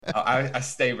I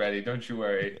stay ready. Don't you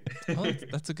worry. Well,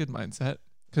 that's a good mindset.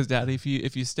 Because, Daddy,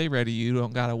 if you stay ready, you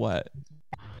don't gotta what?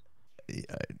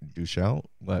 You shall?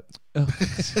 What? Oh.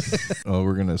 Oh,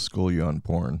 we're gonna school you on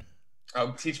porn.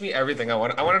 Oh, teach me everything. I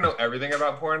want to know everything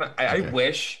about porn. I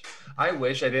wish I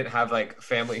didn't have like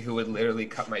family who would literally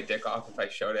cut my dick off if I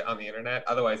showed it on the internet.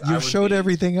 Otherwise, You've showed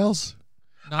everything else.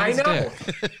 Not I know.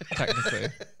 Dick, technically.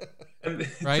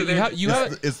 Right? So you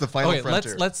have it's the final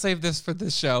frontier. Let's save this for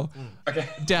this show. Okay.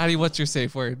 Daddy, what's your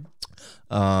safe word?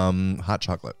 Hot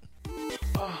chocolate.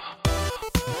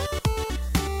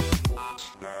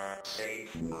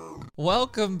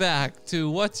 Welcome back to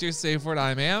What's Your Safe Word?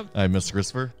 I'm Amp. I'm Mr.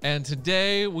 Christopher. And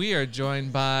today we are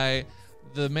joined by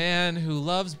the man who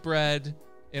loves bread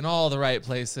in all the right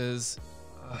places.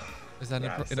 Is that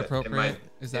inappropriate?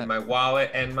 In my wallet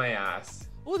and my ass.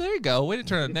 Oh, there you go. Way to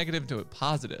turn a negative into a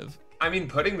positive. I mean,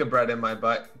 putting the bread in my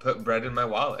butt, put bread in my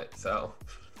wallet. So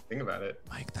think about it.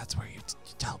 Mike, that's where you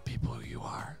tell people who you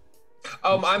are.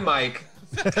 I'm Mike.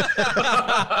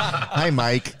 Hi,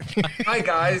 Mike. Hi,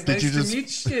 guys. Nice to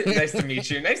meet you. Nice to meet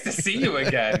you. Nice to see you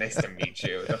again. Nice to meet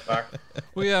you. The fuck?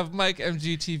 We have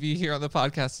MikeMgTv here on the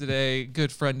podcast today,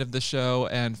 good friend of the show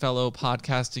and fellow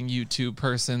podcasting YouTube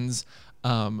persons.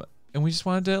 And we just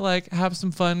wanted to like have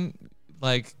some fun,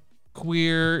 like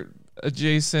queer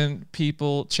adjacent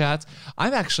people chats.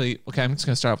 I'm just going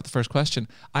to start off with the first question.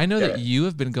 I know that you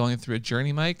have been going through a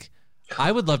journey, Mike.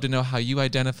 I would love to know how you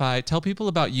identify. Tell people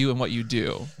about you and what you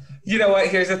do. You know what?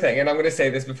 Here's the thing, and I'm going to say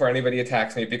this before anybody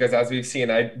attacks me, because as we've seen,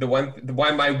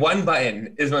 my one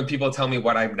button is when people tell me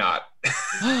what I'm not.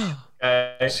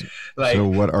 Like, so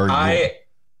what are you?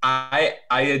 I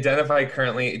identify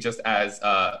currently just as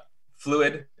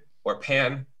fluid or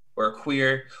pan or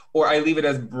queer, or I leave it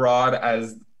as broad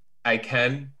as I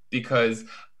can because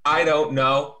I don't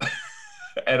know,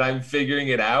 and I'm figuring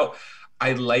it out.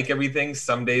 I like everything.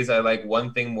 Some days I like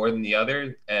one thing more than the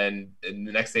other, and the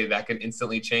next day that can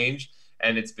instantly change.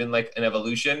 And it's been like an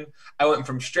evolution. I went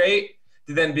from straight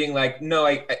to then being like, no,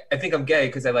 I think I'm gay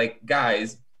because I like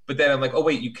guys. But then I'm like, oh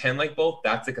wait, you can like both?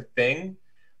 That's like a thing.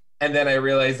 And then I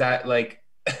realized that like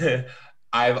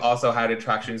I've also had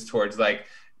attractions towards like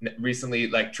recently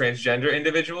like transgender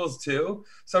individuals too.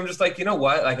 So I'm just like, you know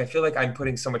what? Like I feel like I'm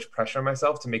putting so much pressure on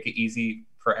myself to make it easy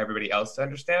for everybody else to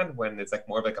understand when it's like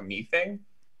more of like a me thing.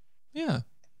 Yeah.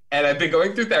 And I've been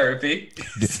going through therapy.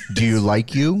 Do you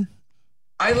like you?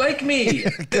 I like me.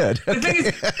 Good. The thing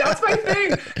is, that's my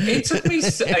thing. It took me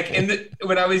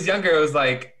when I was younger, I was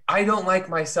like, I don't like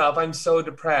myself. I'm so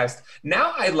depressed.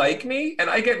 Now I like me, and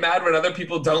I get mad when other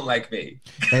people don't like me.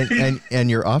 And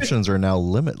your options are now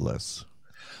limitless.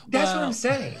 That's what I'm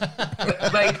saying.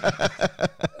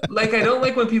 Like I don't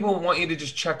like when people want you to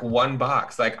just check one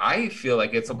box. Like I feel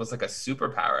like it's almost like a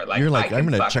superpower. Like you're like, I'm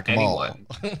gonna check them all.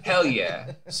 Hell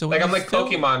yeah. So like I'm like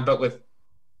Pokemon, but with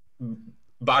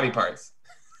body parts.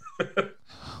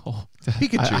 Oh,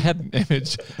 Pikachu. I had an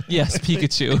image. Yes,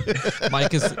 Pikachu.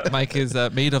 Mike is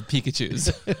made of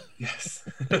Pikachus. Yes.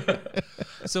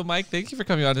 So Mike, thank you for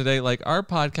coming on today. Like our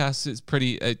podcast is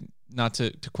pretty, not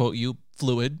to quote you,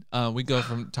 fluid. We go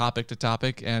from topic to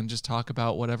topic and just talk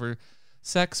about whatever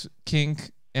sex,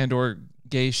 kink, and or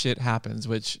gay shit happens,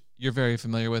 which you're very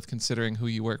familiar with considering who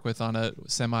you work with on a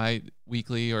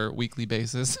semi-weekly or weekly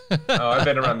basis. Oh, I've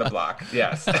been around the block.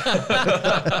 Yes.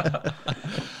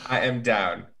 I am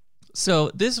down. So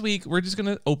this week, we're just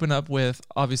going to open up with,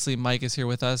 obviously, Mike is here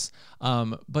with us.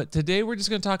 But today, we're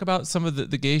just going to talk about some of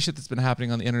the gay shit that's been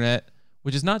happening on the internet,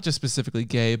 which is not just specifically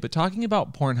gay, but talking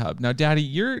about Pornhub. Now, Daddy,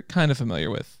 you're kind of familiar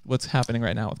with what's happening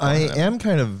right now with Pornhub. I am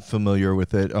kind of familiar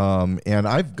with it, and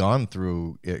I've gone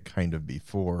through it kind of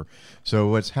before. So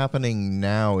what's happening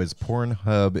now is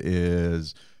Pornhub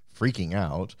is freaking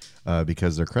out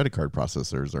because their credit card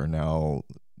processors are now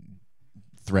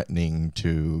threatening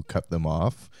to cut them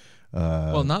off.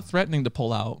 Well, not threatening to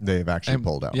pull out. They've actually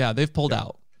pulled out. Yeah, they've pulled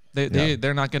out.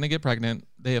 They're not going to get pregnant.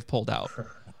 They have pulled out.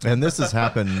 And this has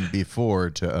happened before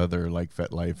to other, like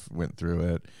FetLife went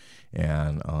through it,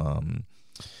 and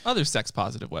other sex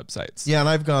positive websites. Yeah, and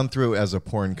I've gone through as a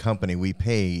porn company. We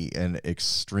pay an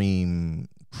extreme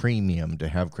premium to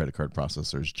have credit card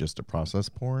processors just to process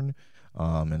porn,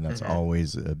 and that's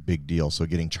always a big deal. So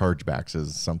getting chargebacks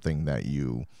is something that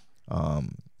you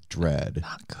dread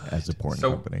as a porn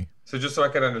company. So just so I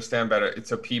can understand better,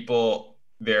 so people,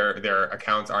 their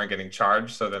accounts aren't getting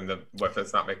charged, so then what if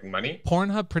it's not making money?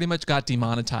 Pornhub pretty much got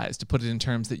demonetized, to put it in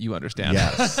terms that you understand.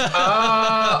 Yes.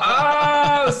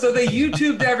 So they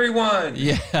YouTubed everyone.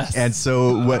 Yes. And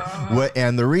so what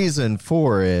and the reason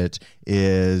for it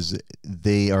is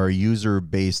they are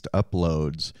user-based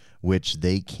uploads which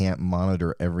they can't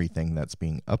monitor everything that's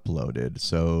being uploaded.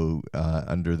 So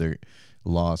under the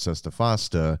law Sesta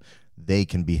Fasta, they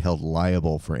can be held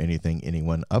liable for anything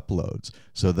anyone uploads.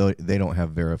 So they don't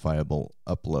have verifiable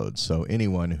uploads. So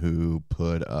anyone who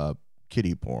put up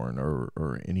kiddie porn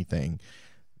or anything,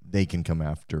 they can come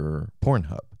after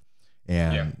Pornhub.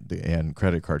 And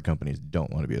credit card companies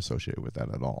don't want to be associated with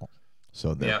that at all.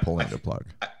 So they're pulling the plug.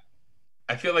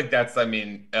 I feel like that's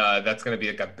going to be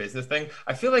like a business thing.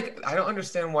 I feel like I don't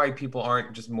understand why people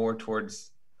aren't just more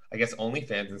towards, I guess,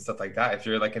 OnlyFans and stuff like that. If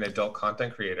you're like an adult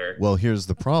content creator. Well, here's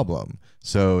the problem.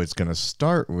 So it's going to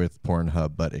start with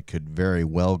Pornhub, but it could very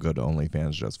well go to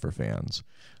OnlyFans just for fans.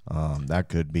 That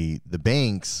could be the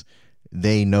banks.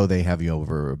 They know they have you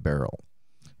over a barrel.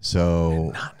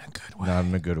 So not in a good way. Not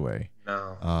in a good way.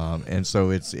 No. And so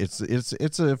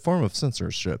it's a form of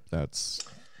censorship that's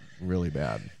really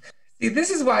bad. See,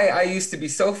 this is why I used to be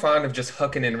so fond of just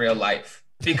hooking in real life,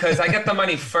 because I get the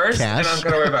money first Cash? and I'm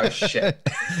going to worry about shit.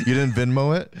 You didn't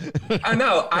Venmo it? I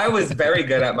know. I was very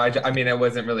good at my job. I mean, it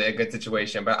wasn't really a good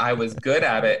situation, but I was good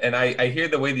at it. And I hear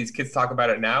the way these kids talk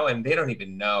about it now, and they don't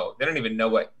even know. They don't even know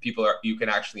what you can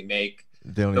actually make,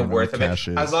 the worth of it,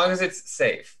 as long as it's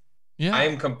safe. Yeah. I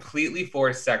am completely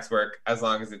for sex work as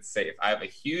long as it's safe. I have a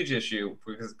huge issue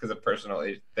because of personal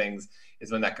things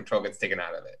is when that control gets taken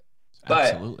out of it.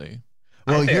 But absolutely.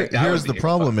 Well, here's the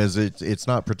problem: is it's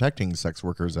not protecting sex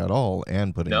workers at all,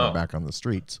 and putting them back on the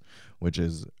streets, which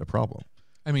is a problem.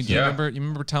 I mean, do you remember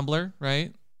Tumblr,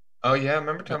 right? Oh yeah, I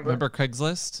remember Tumblr. Remember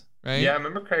Craigslist, right? Yeah, I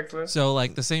remember Craigslist. So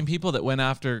like the same people that went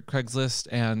after Craigslist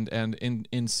and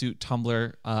in suit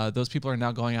Tumblr, those people are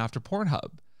now going after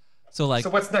Pornhub. So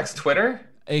what's next? Twitter?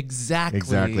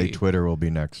 Exactly. Twitter will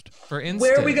be next. For instance,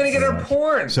 where are we going to get our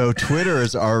porn? So Twitter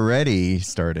is already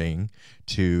starting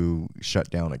to shut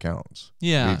down accounts.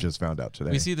 Yeah, we just found out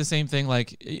today. We see the same thing.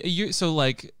 Like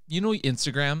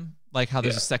Instagram, like how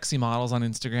there's sexy models on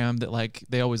Instagram that like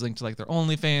they always link to like their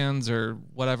OnlyFans or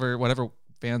whatever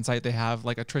fan site they have.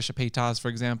 Like a Trisha Paytas, for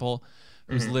example,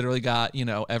 who's literally got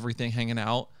everything hanging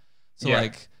out. So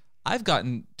like, I've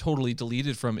gotten totally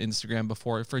deleted from Instagram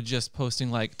before for just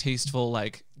posting like tasteful,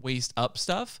 like waist up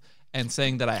stuff and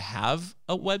saying that I have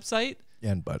a website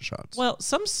and butt shots. Well,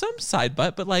 some side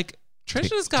butt, but like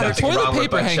Trisha's got her toilet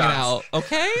paper hanging out.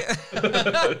 Okay.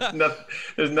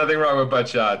 There's nothing wrong with butt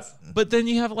shots. But then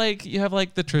you have like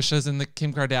the Trishas and the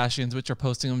Kim Kardashians, which are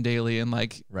posting them daily and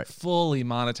like fully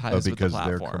monetized with the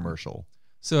platform. They're commercial.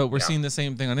 So we're seeing the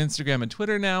same thing on Instagram and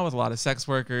Twitter now with a lot of sex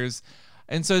workers.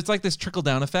 And so it's like this trickle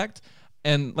down effect.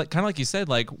 And like kind of like you said,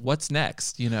 like what's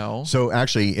next, So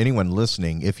actually, anyone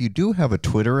listening, if you do have a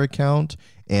Twitter account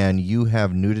and you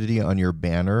have nudity on your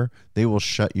banner, they will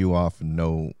shut you off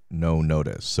no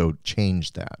notice. So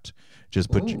change that.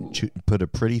 Just put a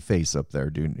pretty face up there,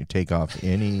 dude. Take off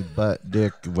any butt,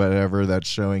 dick, whatever that's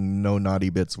showing no naughty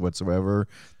bits whatsoever.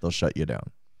 They'll shut you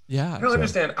down. Yeah.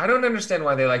 I don't understand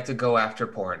why they like to go after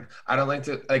porn. I don't like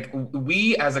to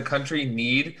we as a country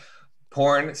need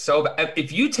porn so bad.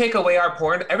 If you take away our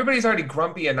porn, everybody's already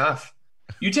grumpy enough.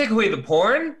 You take away the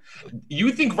porn,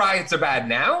 you think riots are bad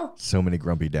now? So many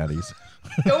grumpy daddies.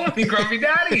 So many grumpy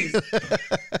daddies.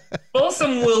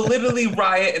 Folsom will literally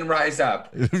riot and rise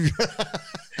up.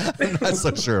 I'm not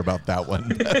so sure about that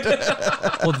one.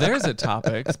 Well, there's a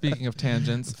topic. Speaking of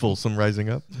tangents, Folsom rising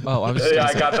up. Oh, I was.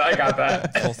 I got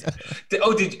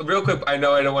that. Real quick? I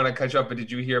know I don't want to cut you up, but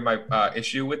did you hear my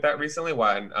issue with that recently?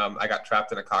 When I got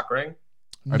trapped in a cock ring.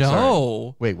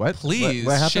 No. Wait, what? Please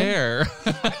what share.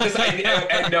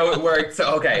 I know it worked.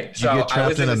 So okay, so you get trapped I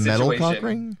was in a metal cock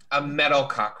ring. A metal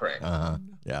cock ring.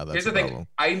 Yeah, that's here's the thing.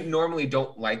 I normally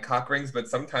don't like cock rings, but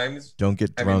sometimes don't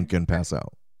get drunk and pass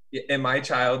out. In my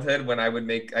childhood, when I would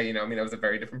make, I was a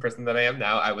very different person than I am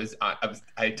now.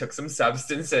 I took some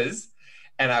substances,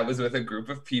 and I was with a group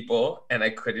of people, and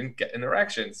I couldn't get an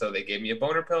erection, so they gave me a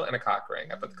boner pill and a cock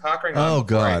ring. I put the cock ring on.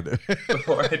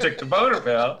 Before I took the boner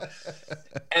pill,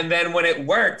 and then when it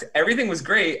worked, everything was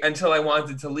great until I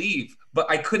wanted to leave, but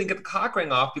I couldn't get the cock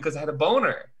ring off because I had a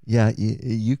boner. Yeah,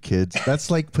 you kids,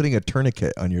 that's like putting a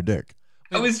tourniquet on your dick.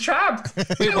 I was trapped.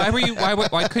 Wait,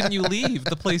 why couldn't you leave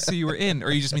the place that you were in?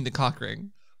 Or you just mean the cock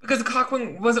ring? Because the cock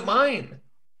ring wasn't mine.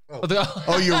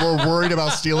 Oh, you were worried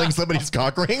about stealing somebody's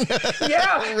cock ring?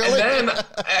 Yeah. Really? And then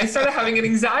I started having an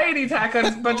anxiety attack on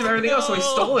a bunch of everything else, so I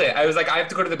stole it. I was like, I have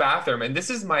to go to the bathroom. And this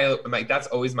is my that's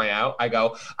always my out. I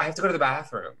go, I have to go to the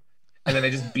bathroom. And then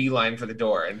I just beeline for the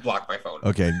door and block my phone.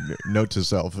 Okay, note to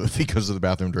self, if he goes to the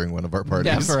bathroom during one of our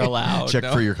parties, never allowed. Check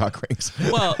for your cock rings.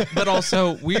 Well, but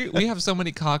also we have so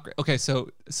many cock. Okay,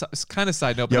 so kind of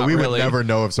side note. But yeah, we would never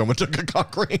know if someone took a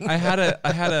cock ring. I had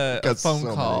a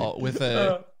phone call with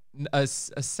a a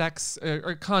sex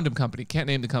or condom company, can't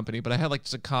name the company, but I had like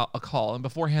just a call, and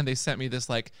beforehand they sent me this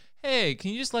like, hey,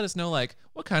 can you just let us know like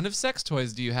what kind of sex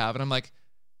toys do you have? And I'm like,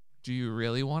 do you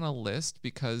really want a list?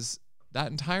 Because that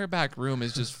entire back room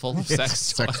is just full of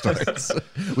sex toys.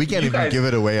 We can't even give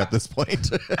it away at this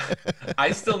point.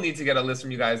 I still need to get a list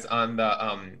from you guys on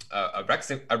the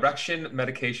erection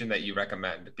medication that you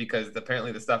recommend, because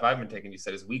apparently the stuff I've been taking, you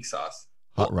said, is weak sauce.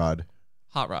 Hot rod.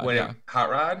 Hot rod. Hot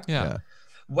rod? Yeah.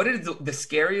 What is the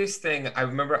scariest thing? I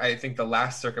remember, I think the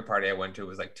last circuit party I went to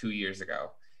was like 2 years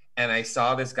ago. And I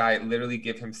saw this guy literally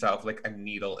give himself like a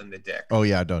needle in the dick. Oh,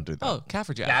 yeah. Don't do that. Oh,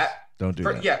 Caffer Jack. Don't do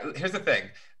that. Yeah. Here's the thing.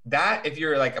 That, if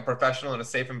you're like a professional in a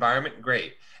safe environment,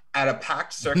 great. At a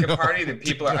packed circuit party, that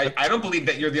people are, I don't believe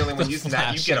that you're the only one using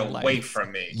that. You get away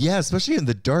from me. Yeah, especially in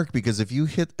the dark, because if you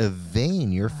hit a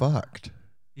vein, you're fucked.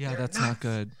 Yeah, that's not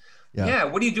good. Yeah,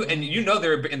 what do you do? And you know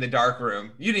they're in the dark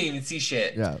room. You didn't even see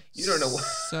shit. Yeah. You don't know what.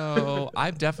 So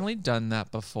I've definitely done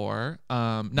that before.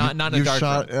 Not in a dark room. You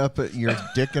shot up at your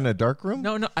dick in a dark room?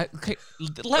 No. Okay,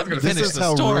 let me finish This is the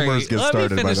how story. rumors get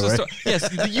started, by the way.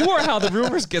 Yes, you are how the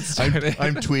rumors get started.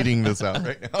 I'm tweeting this out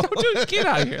right now. Dude, get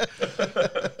out of here.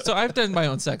 So I've done my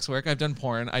own sex work. I've done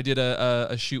porn. I did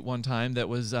a shoot one time that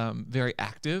was very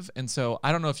active. And so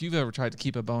I don't know if you've ever tried to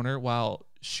keep a boner while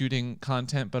shooting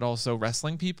content, but also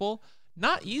wrestling people.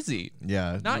 Not easy.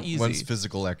 Yeah, not easy. One's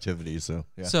physical activity. So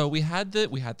yeah. So we had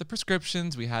the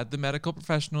prescriptions, we had the medical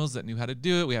professionals that knew how to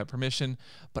do it. We had permission,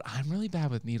 but I'm really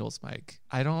bad with needles, Mike.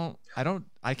 I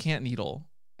can't needle.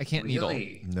 I can't needle.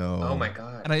 No. Oh my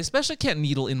God. And I especially can't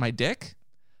needle in my dick,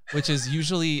 which is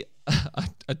usually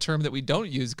a term that we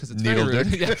don't use because it's needle very rude.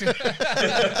 dick.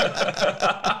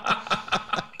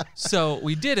 So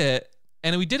we did it.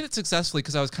 And we did it successfully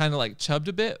because I was kind of like chubbed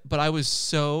a bit, but I was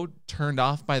so turned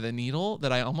off by the needle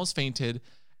that I almost fainted.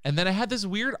 And then I had this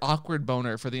weird, awkward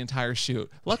boner for the entire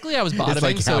shoot. Luckily, I was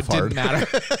bottoming, like so it didn't hard.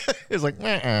 matter. It's like,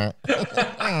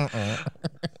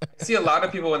 See, a lot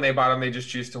of people when they bottom, they just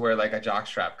choose to wear like a jock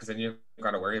strap, because then you got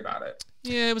to worry about it.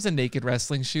 Yeah, it was a naked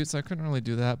wrestling shoot, so I couldn't really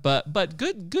do that. But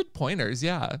good pointers,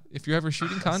 yeah. If you're ever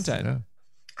shooting content. Yeah.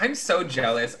 I'm so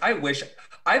jealous. I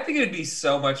think it would be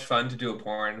so much fun to do a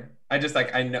porn. I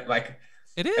know, like,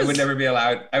 it is. I would never be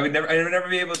allowed. I would never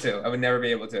be able to. I would never be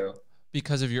able to.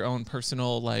 Because of your own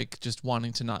personal, like, just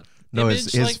wanting to not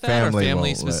his like family, that, or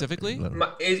family specifically.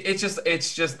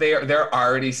 It's just they're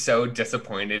already so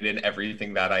disappointed in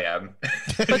everything that I am.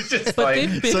 It's just but like,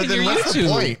 they've been so in then your what's the YouTube.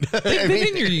 point? They've been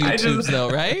in your YouTubes though,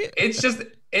 right? It's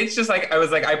just like, I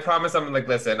was like, I promise. I'm like,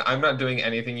 listen, I'm not doing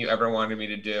anything you ever wanted me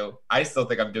to do. I still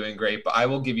think I'm doing great, but I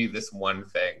will give you this one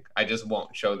thing. I just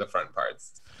won't show the front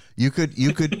parts. You could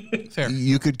Fair.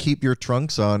 You could keep your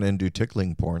trunks on and do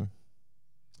tickling porn.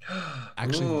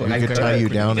 Actually, We could tie you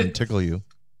down and tickle you.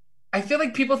 I feel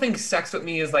like people think sex with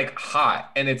me is like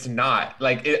hot, and it's not.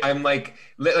 Like I'm like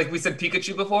we said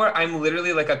Pikachu before. I'm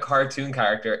literally like a cartoon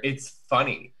character. It's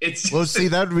funny. It's just, Well, see,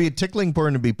 that would be tickling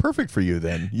porn to be perfect for you.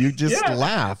 Then you just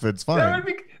laugh. It's fine. that would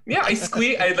be, yeah. I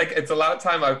squeak. I like. It's a lot of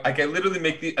time. I can literally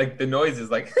make the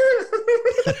noises like.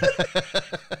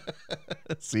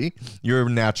 See, you're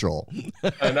natural.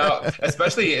 I know,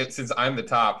 especially since I'm the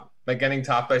top. Like getting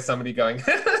topped by somebody going.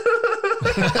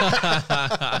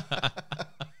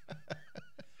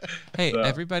 Hey, So.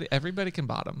 everybody can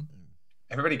bottom.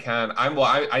 Everybody can.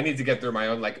 I need to get through my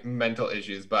own like mental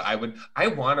issues, but I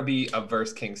want to be a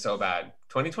verse king so bad.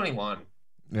 2021.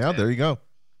 Yeah, there you go.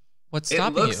 What's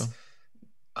stopping you?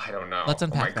 I don't know. Let's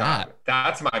unpack that.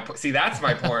 That's my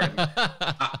porn.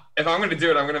 If I'm gonna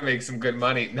do it, I'm gonna make some good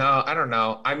money. No, I don't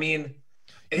know. I mean,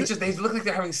 it's just they look like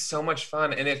they're having so much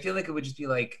fun, and I feel like it would just be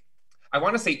like, I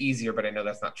want to say easier, but I know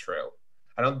that's not true.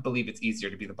 I don't believe it's easier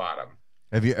to be the bottom.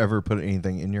 Have you ever put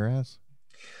anything in your ass?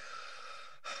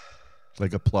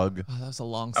 Like a plug? Oh, that was a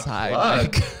long A sigh.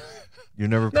 plug? Mike. You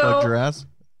never plugged your ass?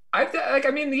 I've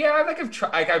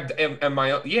tried. Like I've am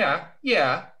my own. Yeah.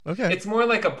 Okay. It's more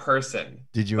like a person.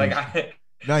 Did you? Like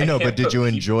I know, but did you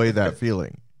can't enjoy that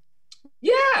feeling?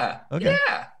 Yeah. Okay.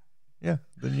 Yeah. Yeah.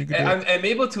 Then you can. I'm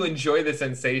able to enjoy the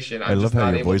sensation. I love how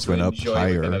your voice went up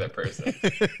higher. With another person.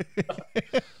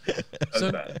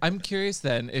 So I'm curious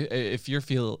then, if you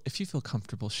feel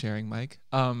comfortable sharing, Mike.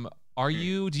 Do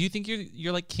you think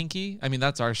you're like kinky? I mean,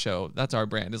 that's our show. That's our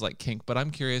brand is like kink. But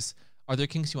I'm curious, are there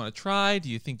kinks you want to try? Do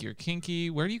you think you're kinky?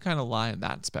 Where do you kind of lie in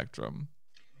that spectrum?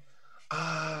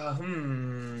 I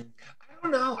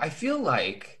don't know. I feel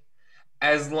like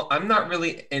I'm not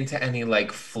really into any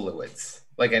like fluids,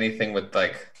 like anything with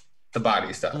like the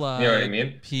body stuff. Blood, you know what I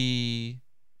mean? Pee,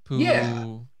 poo.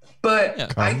 Yeah. But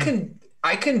Yeah.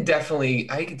 I can definitely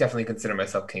consider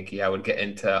myself kinky. I would get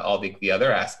into all the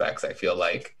other aspects. I feel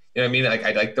like You know what I mean? Like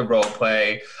I like the role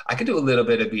play. I could do a little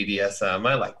bit of BDSM.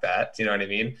 I like that. You know what I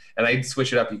mean? And I'd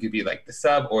switch it up. You could be like the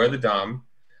sub or the dom.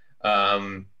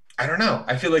 I don't know.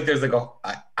 I feel like there's like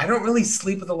I don't really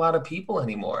sleep with a lot of people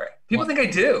anymore. People think I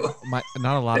do.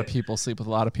 Not a lot of people sleep with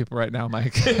a lot of people right now,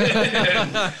 Mike.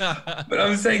 But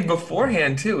I'm saying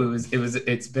beforehand too.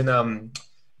 It's been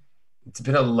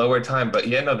a lower time. But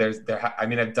yeah, no, I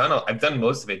mean, I've done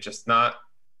most of it, just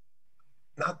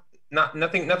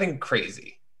nothing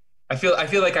crazy. I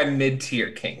feel like I'm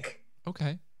mid-tier kink.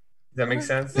 Okay. Does that make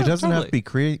sense? It doesn't have to be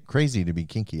crazy to be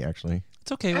kinky, actually.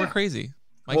 It's okay. We're crazy.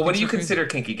 Mike, well, what do you consider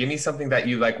kinky? Give me something that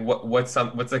you like. What's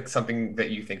like something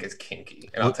that you think is kinky,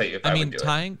 and I'll tell you if I would do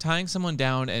it. Tying someone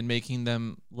down and making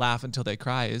them laugh until they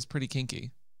cry is pretty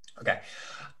kinky. Okay,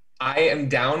 I am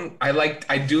down.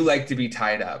 I do like to be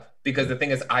tied up because the thing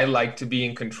is, I like to be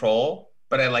in control,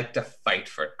 but I like to fight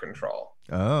for control.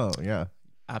 Oh yeah,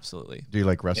 absolutely. Do you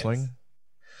like wrestling?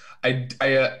 Yes.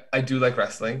 I do like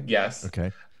wrestling. Yes.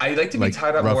 Okay. I like to be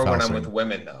tied up more when I'm with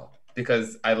women though.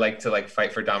 Because I like to like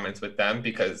fight for dominance with them,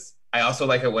 because I also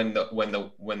like it when the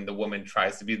woman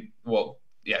tries to be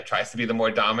the more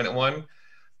dominant one.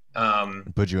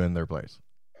 Put you in their place.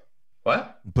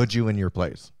 What? Put you in your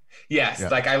place. Yes, yeah.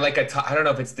 Like I like I don't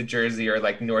know if it's the Jersey or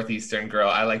like Northeastern girl.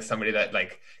 I like somebody that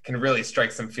like can really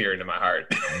strike some fear into my heart.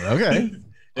 Okay.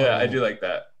 Yeah, I do like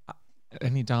that.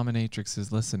 Any dominatrix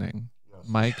is listening,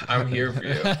 Mike. I'm here for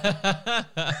you.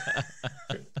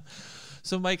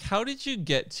 So, Mike, how did you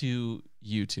get to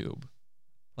YouTube?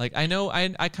 Like, I know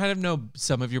I kind of know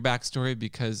some of your backstory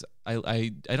because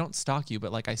I don't stalk you,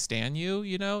 but like I stan you.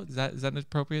 You know, is that an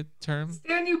appropriate term?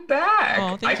 Stan you back.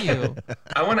 Oh, thank you.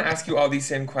 I want to ask you all these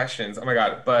same questions. Oh my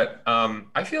god! But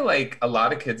I feel like a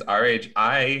lot of kids our age.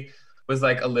 I was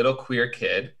like a little queer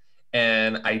kid,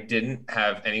 and I didn't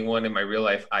have anyone in my real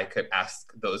life I could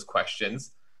ask those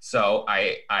questions. So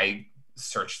I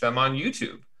searched them on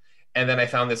YouTube. And then I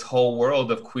found this whole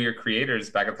world of queer creators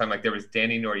back at the time. Like there was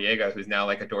Danny Noriega, who's now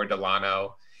like Adore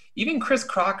Delano, even Chris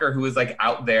Crocker, who was like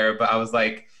out there. But I was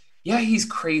like, yeah, he's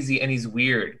crazy and he's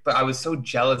weird. But I was so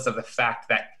jealous of the fact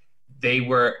that they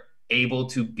were able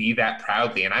to be that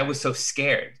proudly. And I was so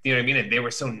scared, you know what I mean? And they were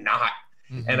so not.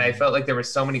 Mm-hmm. And I felt like there were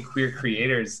so many queer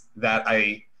creators that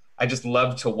I just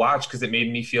loved to watch because it made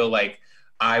me feel like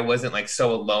I wasn't like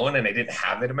so alone and I didn't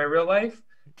have it in my real life.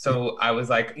 So I was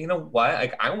like, you know what?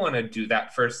 Like, I want to do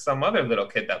that for some other little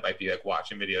kid that might be like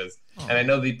watching videos. Oh. And I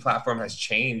know the platform has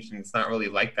changed and it's not really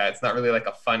like that. It's not really like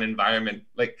a fun environment.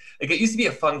 Like it used to be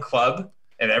a fun club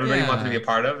and everybody wanted to be a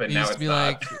part of. And now it's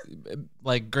not.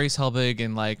 Like Grace Helbig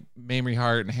and like Mamrie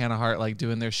Hart and Hannah Hart, like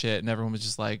doing their shit. And everyone was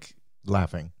just like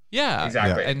laughing. Yeah,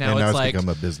 exactly. Yeah. And now it's like become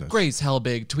a business. Grace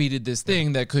Helbig tweeted this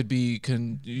thing that could be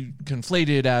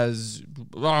conflated as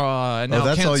and now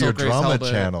that's all your Grace drama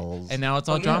Helbig. Channels. And now it's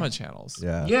all drama channels.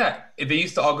 Yeah. Yeah. They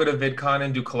used to all go to VidCon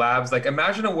and do collabs. Like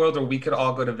imagine a world where we could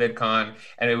all go to VidCon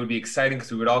and it would be exciting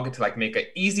because we would all get to like make an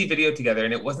easy video together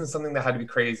and it wasn't something that had to be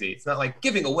crazy. It's not like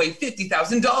giving away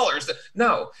 $50,000.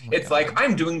 No, it's like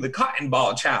I'm doing the cotton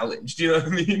ball challenge. Do you know what I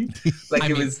mean? Like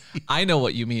I know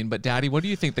what you mean, but Daddy, what do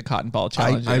you think the cotton ball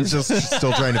challenge is? I'm just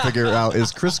still trying to figure out,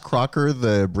 is Chris Crocker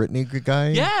the Britney guy?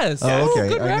 Yes. Oh, okay.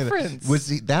 Good reference.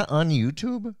 Was that on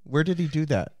YouTube? Where did he do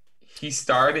that? He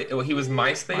started. Well, he was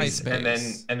MySpace. and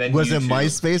then was YouTube. it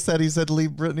MySpace that he said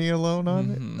leave Britney alone on?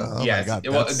 Mm-hmm. Oh yes, my God,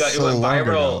 it went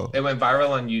viral. It went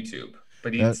viral on YouTube,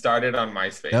 but he started on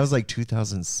MySpace. That was like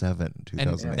 2007,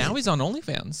 2008. And now he's on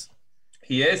OnlyFans.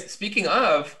 He is. Speaking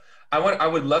of, I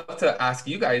would love to ask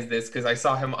you guys this because I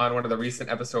saw him on one of the recent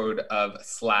episode of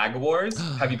Slag Wars.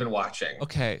 Have you been watching?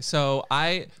 Okay, so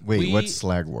what's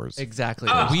Slag Wars? Exactly.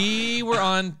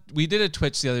 We did a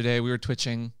Twitch the other day. We were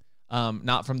twitching.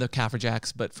 Not from the Caffer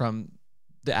Jacks, but from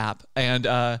the app. And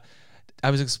I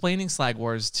was explaining Slag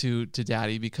Wars to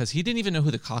Daddy because he didn't even know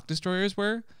who the Cock Destroyers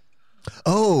were.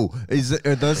 Oh,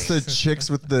 are those the chicks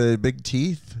with the big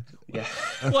teeth? Yeah.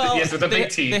 Well, yes, with the big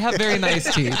teeth. They have very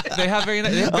nice teeth. They have very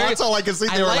nice. That's all I can see.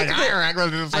 They were like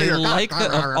I like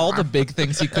that of all the big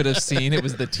things he could have seen, it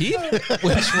was the teeth,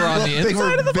 which were on the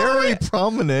inside of the very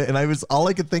prominent, and all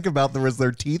I could think about there was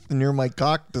their teeth near my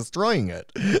cock destroying it.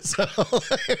 So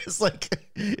it's like,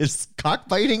 is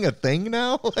cockbiting a thing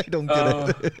now? I don't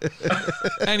get it.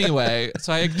 Anyway,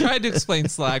 so I tried to explain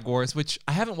Slag Wars, which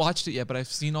I haven't watched it yet, but I've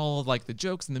seen all of like the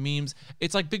jokes and the memes.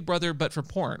 It's like Big Brother, but for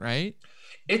porn, right?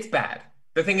 It's bad.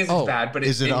 The thing is, it's bad, but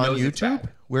is it on YouTube?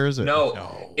 Where is it?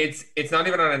 No, it's not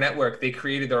even on a network. They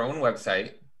created their own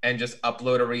website and just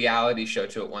upload a reality show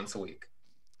to it once a week.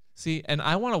 See, and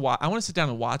I want to sit down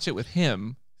and watch it with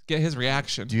him get his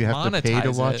reaction. Do you have to pay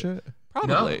to watch it?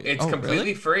 Probably. No, it's completely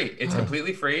really? free. It's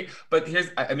completely free. But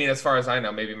I mean, as far as I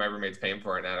know, maybe my roommate's paying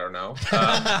for it, and I don't know.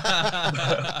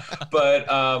 But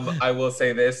I will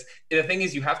say this. The thing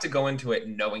is, you have to go into it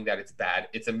knowing that it's bad.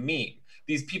 It's a meme.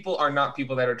 These people are not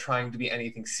people that are trying to be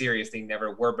anything serious. They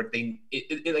never were, but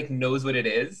it like knows what it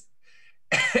is.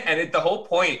 And the whole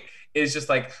point is just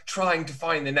like trying to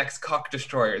find the next cock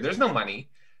destroyer. There's no money.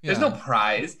 There's no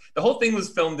prize. The whole thing was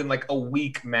filmed in like a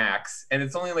week max, and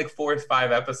it's only like 4 or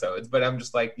 5 episodes. But I'm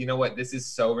just like, you know what? This is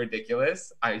so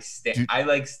ridiculous. I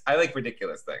like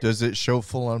ridiculous things. Does it show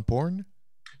full on porn?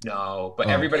 No, but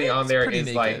everybody on there is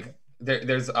naked. like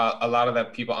there's a lot of the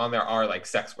people on there are like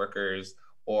sex workers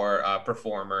or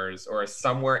performers or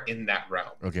somewhere in that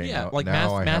realm. Okay. Yeah, now, like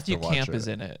now I have Matthew to watch Camp it. is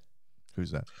in it, Who's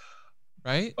that?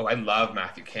 right? Oh, I love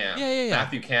Matthew Camp. Yeah.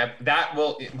 Matthew Camp. That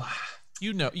will.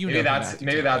 Maybe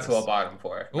that's who I'll bottom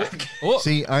for. Oh.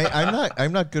 See,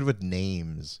 I'm not good with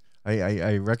names.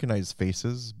 I recognize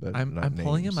faces, but I'm not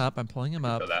pulling names. him up. I'm pulling him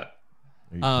up. So that.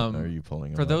 Are you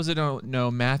pulling him For up? those that don't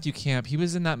know, Matthew Camp, he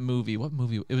was in that movie. What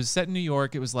movie? It was set in New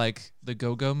York. It was like the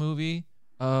Go-Go movie.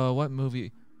 What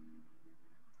movie?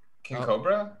 King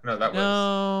Cobra? No, that was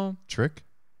No. Trick?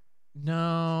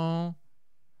 No.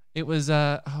 It was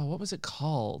what was it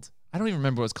called? I don't even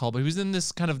remember what it's called, but he was in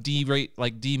this kind of D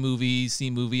movie, C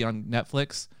movie on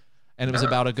Netflix. And it was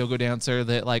about a go-go dancer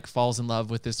that like falls in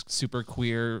love with this super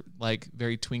queer, like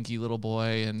very twinky little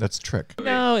boy. And That's Trick.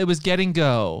 no, it was Getting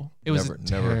Go. It was a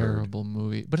Never heard. terrible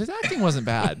movie, but his acting wasn't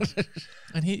bad.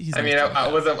 And he's. I mean, I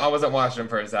wasn't watching him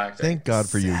for his acting. Thank God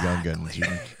for you youngins. You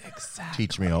can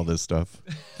teach me all this stuff.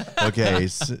 Okay,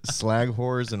 slag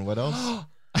whores and what else?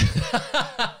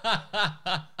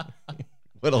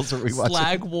 What else are we watching?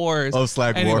 Slag Wars. Oh,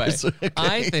 Slag Wars. Okay.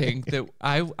 I think that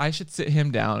I should sit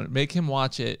him down, make him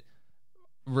watch it,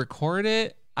 record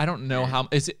it. I don't know how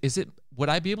is it would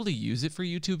I be able to use it for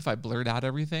YouTube if I blurred out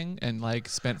everything and like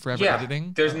spent forever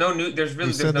editing? There's no there's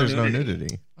no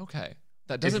nudity. Okay.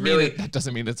 That doesn't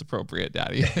mean it's appropriate,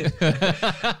 Daddy.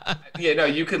 Yeah, no,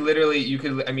 you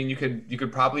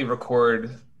could probably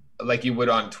record like you would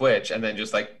on Twitch and then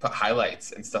just like put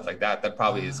highlights and stuff like that. That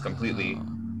probably is completely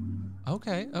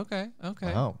Okay.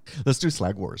 Wow. Let's do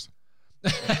Slag Wars.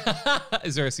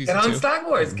 Is there a season Get on 2? Slag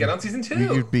Wars. Get on season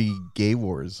 2. You'd be Gay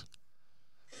Wars.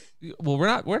 Well, we're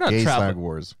not Gay traveling. Slag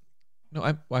Wars.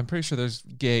 No, I'm pretty sure there's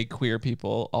gay queer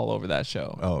people all over that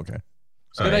show. Oh, okay.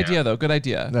 Good idea, though. Good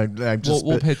idea.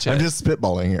 We'll pitch it. I'm just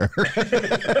spitballing here.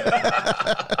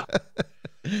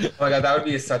 Oh my God, that would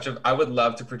be I would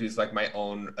love to produce like my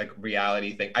own like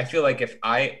reality thing. I feel like if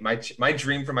my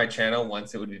dream for my channel,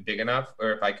 once it would be big enough,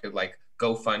 or if I could like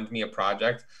go fund me a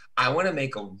project, I want to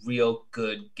make a real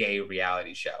good gay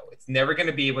reality show. It's never going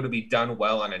to be able to be done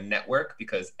well on a network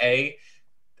because I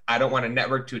don't want a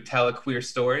network to tell a queer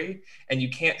story, and you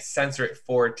can't censor it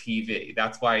for TV.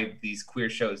 That's why these queer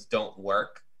shows don't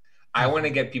work. I want to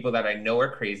get people that I know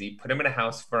are crazy, put them in a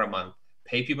house for a month,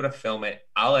 pay people to film it.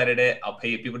 I'll edit it. I'll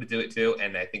pay people to do it too.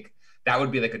 And I think that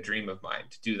would be like a dream of mine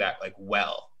to do that like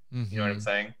well. You know what I'm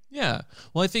saying? Yeah.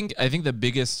 Well, I think the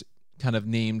biggest kind of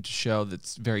named show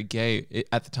that's very gay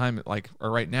at the time, like or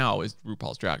right now, is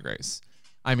RuPaul's Drag Race.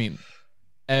 I mean,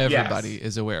 everybody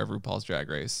is aware of RuPaul's Drag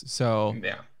Race. So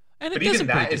yeah. And but even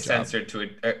that is censored to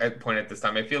a point at this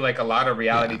time. I feel like a lot of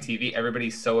reality TV,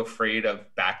 everybody's so afraid of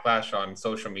backlash on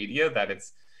social media that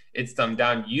it's dumbed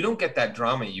down. You don't get that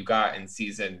drama you got in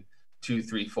season 2,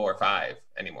 3, 4, 5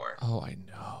 anymore. Oh, I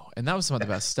know. And that was some of the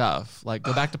best stuff. Like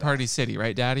go back to Party City,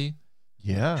 right, Daddy?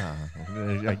 Yeah,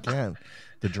 I can.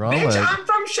 The drama. Bitch, I'm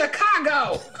from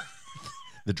Chicago.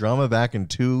 The drama back in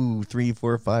 2, 3,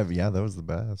 4, 5. Yeah, that was the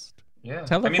best. Yeah.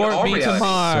 Teleport me to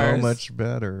Mars. So much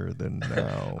better than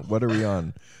now. What are we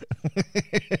on?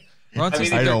 We're on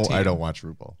I don't watch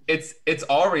RuPaul. It's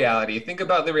all reality. Think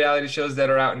about the reality shows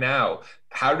that are out now.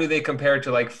 How do they compare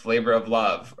to like Flavor of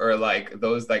Love or like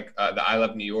those like the I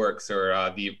Love New Yorks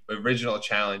or the original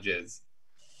challenges?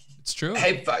 It's true.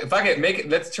 Hey, fuck it.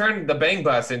 Let's turn the Bang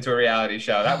Bus into a reality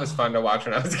show. That was fun to watch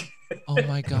when I was a kid. Oh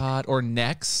my God. Or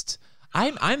Next.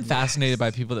 I'm fascinated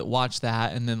by people that watch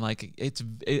that and then like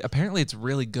apparently it's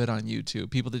really good on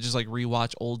YouTube. People that just like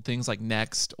rewatch old things like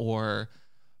Next or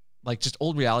like just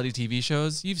old reality TV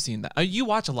shows. You've seen that. You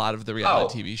watch a lot of the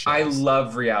reality TV shows. I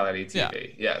love reality TV. Yeah.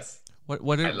 Yes.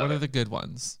 What are the good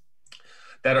ones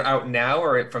that are out now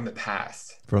or from the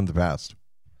past? From the past.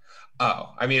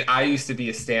 Oh, I mean, I used to be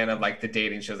a stan of like the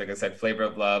dating shows. Like I said, Flavor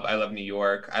of Love. I Love New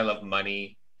York. I Love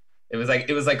Money. It was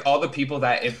like all the people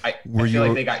that I feel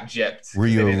like they got gypped. Were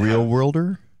you a real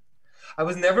worlder? I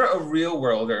was never a real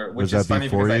worlder, which is funny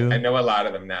because I know a lot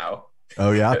of them now.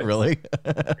 Oh yeah, really?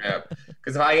 Yeah,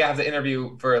 because if I have to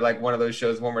interview for like one of those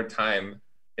shows one more time,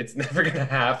 it's never gonna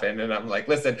happen. And I'm like,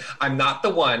 listen, I'm not the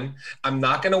one. I'm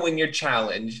not gonna win your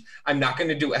challenge. I'm not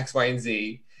gonna do X, Y, and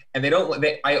Z. And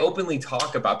I openly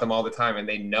talk about them all the time, and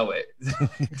they know it.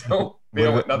 They don't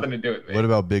want nothing to do with me. What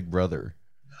about Big Brother?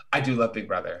 I do love Big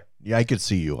Brother. Yeah, I could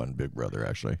see you on Big Brother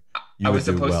actually. I was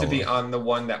supposed to be on the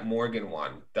one that Morgan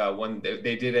won. The one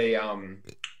they did a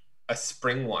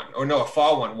spring one, or no, a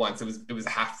fall one once. It was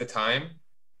half the time.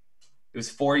 It was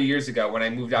 4 years ago when I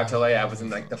moved out to LA. I was in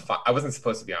like I wasn't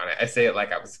supposed to be on it. I say it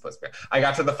like I was supposed to be. I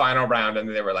got to the final round and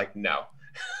they were like, no.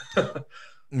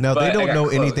 Now they don't know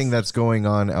anything that's going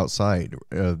on outside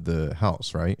of the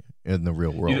house, right? In the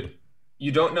real world.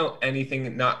 You don't know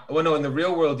anything. No, in the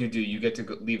real world you do. You get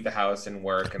to leave the house and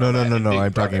work. And no.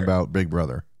 I'm talking about Big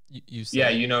Brother. Yeah,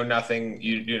 you know nothing.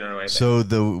 You don't know anything. So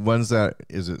the ones that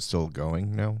is it still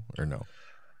going now or no?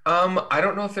 I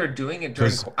don't know if they're doing it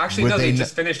during. Actually, no, they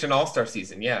just finished an all-star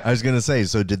season. Yeah. I was gonna say.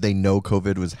 So did they know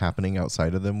COVID was happening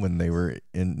outside of them when they were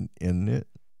in it?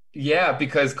 Yeah,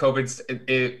 because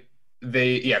COVID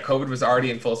was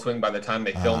already in full swing by the time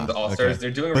they filmed the All-Stars. Okay.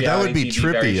 They're doing reality TV. But that would be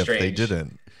trippy if they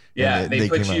didn't. Yeah, they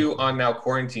put you on now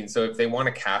quarantine. So if they want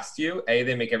to cast you,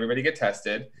 they make everybody get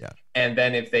tested. Yeah. And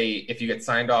then if you get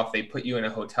signed off, they put you in a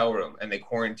hotel room and they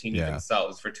quarantine you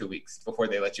themselves for 2 weeks before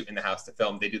they let you in the house to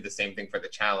film. They do the same thing for The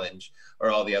Challenge or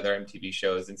all the other MTV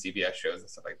shows and CBS shows and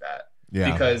stuff like that.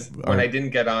 Yeah. Because when I didn't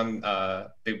get on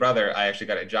Big Brother, I actually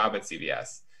got a job at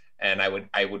CBS. And I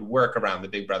would work around the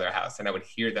Big Brother house, and I would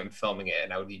hear them filming it,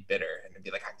 and I would be bitter, and I'd be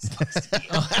like, I'm supposed to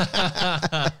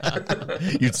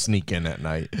be. You'd sneak in at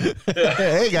night.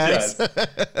 Hey guys. Yes,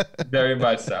 very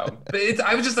much so. But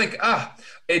I was just like,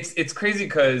 it's crazy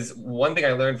because one thing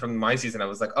I learned from my season, I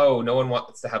was like, oh, no one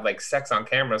wants to have like sex on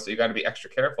camera, so you got to be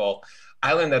extra careful.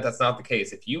 I learned that that's not the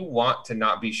case. If you want to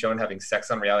not be shown having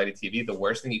sex on reality TV, the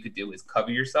worst thing you could do is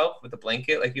cover yourself with a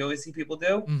blanket, like you always see people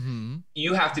do. Mm-hmm.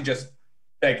 You have to just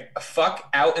like fuck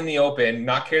out in the open,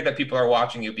 not care that people are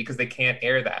watching you because they can't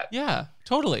air that. Yeah,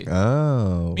 totally.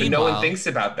 Oh, but no one thinks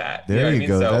about that. There you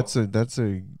go. So, that's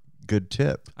a good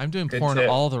tip. I'm doing porn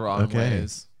all the wrong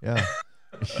ways. Yeah,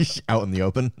 out in the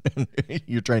open.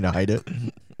 You're trying to hide it.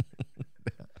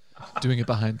 Doing it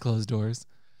behind closed doors.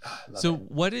 So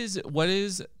what is?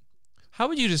 How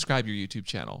would you describe your YouTube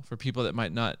channel for people that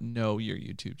might not know your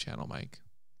YouTube channel, Mike?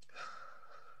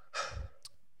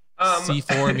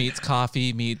 C4 meets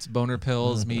coffee meets boner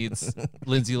pills meets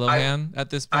Lindsay Lohan at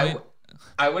this point.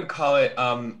 I would call it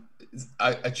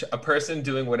a person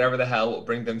doing whatever the hell will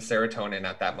bring them serotonin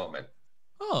at that moment.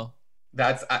 Oh,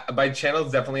 that's my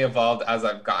channel's definitely evolved as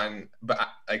I've gotten, but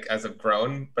like as I've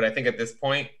grown. But I think at this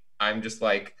point, I'm just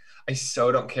like, I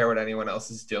so don't care what anyone else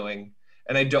is doing,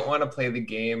 and I don't want to play the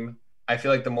game. I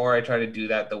feel like the more I try to do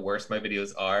that, the worse my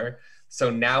videos are. So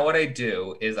now what I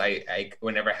do is I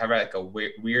whenever I have like a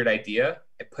weird idea,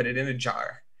 I put it in a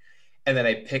jar, and then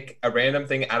I pick a random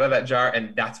thing out of that jar,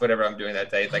 and that's whatever I'm doing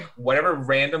that day. Like whatever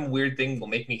random weird thing will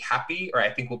make me happy or I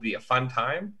think will be a fun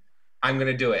time, I'm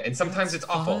gonna do it. And sometimes it's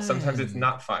awful, sometimes it's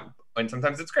not fun, and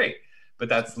sometimes it's great. But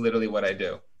that's literally what I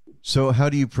do. So how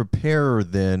do you prepare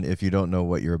then if you don't know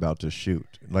what you're about to shoot,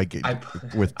 like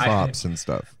with props and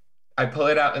stuff? I pull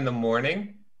it out in the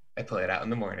morning. I put out at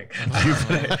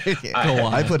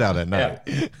night.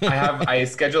 Yeah. I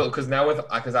schedule because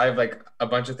I have like a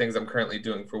bunch of things I'm currently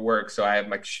doing for work. So I have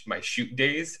my shoot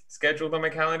days scheduled on my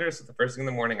calendar. So the first thing in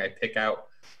the morning, I pick out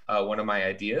one of my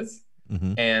ideas.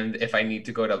 Mm-hmm. And if I need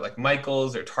to go to like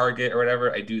Michael's or Target or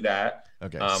whatever, I do that.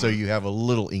 Okay. So you have a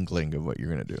little inkling of what you're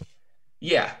going to do.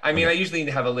 Yeah. I mean, I usually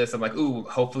have a list. I'm like, ooh,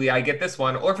 hopefully I get this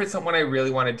one. Or if it's someone I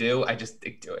really want to do, I just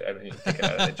stick to it. I don't even pick it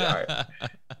out of the jar.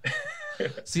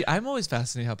 See, I'm always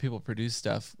fascinated how people produce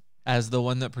stuff as the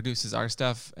one that produces our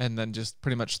stuff and then just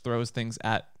pretty much throws things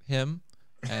at him.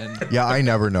 And yeah, I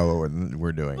never know what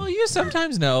we're doing. Well, you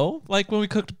sometimes know. Like when we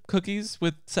cooked cookies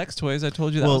with sex toys, I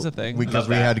told you that was a thing. Because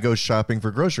we had to go shopping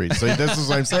for groceries. So this is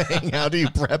what I'm saying. How do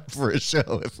you prep for a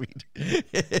show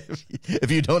if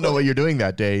you don't know what you're doing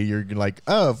that day? You're like,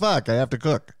 oh, fuck, I have to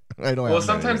cook. Well,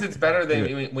 sometimes it's better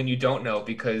than when you don't know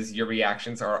because your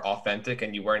reactions are authentic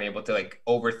and you weren't able to like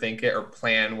overthink it or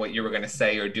plan what you were going to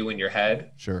say or do in your head.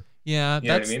 Sure. Yeah,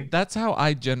 that's how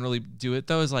I generally do it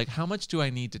though, is like, how much do I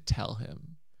need to tell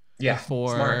him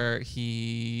before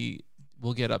he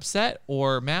will get upset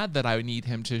or mad that I need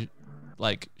him to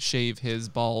like shave his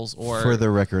balls? Or for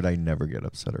the record, I never get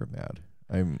upset or mad.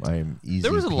 I'm easy.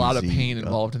 There was a lot of pain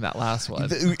involved in that last one.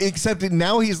 Except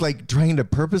now he's like trying to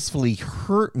purposefully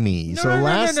hurt me.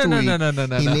 Last week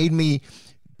he made me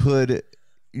put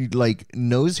like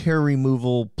nose hair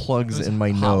removal plugs in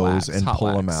my nose and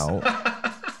pull them out,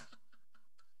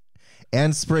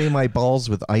 and spray my balls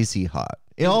with icy hot.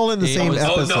 All in the same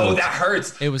episode. Oh no, that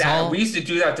hurts. It was we used to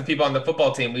do that to people on the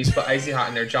football team. We used to put icy hot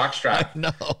in their jock strap.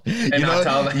 No, and not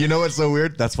tell them. You know what's so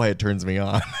weird? That's why it turns me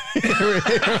on.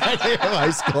 High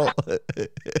school.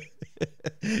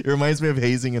 It reminds me of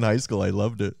hazing in high school. I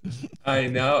loved it. I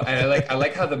know, and I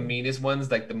like how the meanest ones,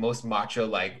 like the most macho,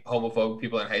 like homophobic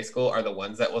people in high school, are the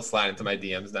ones that will slide into my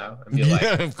DMs now and be like,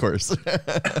 "Yeah, of course."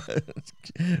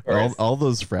 all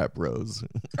those frat bros.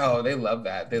 Oh, they love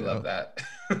that. They love that.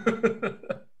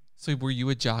 So, were you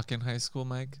a jock in high school,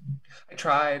 Mike? I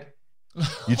tried.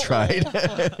 You tried?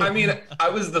 I mean, I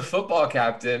was the football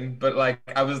captain, but like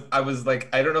I was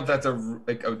like, I don't know if that's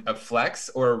a flex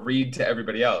or a read to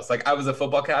everybody else. Like I was a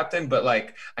football captain, but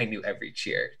like I knew every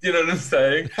cheer. You know what I'm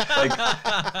saying? Like,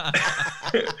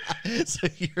 so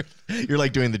you're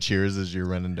like doing the cheers as you're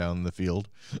running down the field.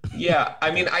 Yeah,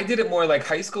 I mean, I did it more like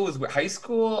high school.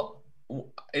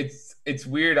 It's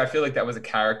weird. I feel like that was a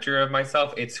character of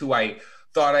myself. It's who I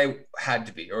thought I had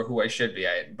to be or who I should be.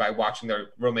 By watching the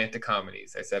romantic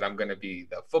comedies, I said I'm going to be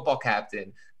the football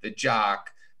captain, the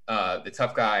jock, the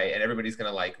tough guy, and everybody's going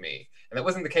to like me. And that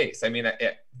wasn't the case. I mean,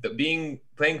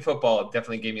 playing football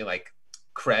definitely gave me like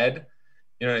cred.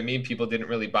 You know what I mean? People didn't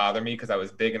really bother me because I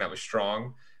was big and I was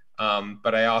strong.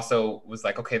 But I also was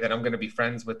like, okay, then I'm going to be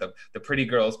friends with the pretty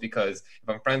girls, because if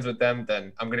I'm friends with them,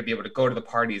 then I'm going to be able to go to the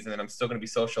parties, and then I'm still going to be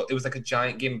social. It was like a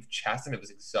giant game of chess, and it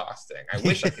was exhausting. I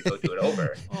wish I could go do it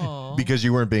over. Because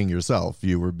you weren't being yourself.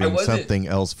 You were being something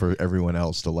else for everyone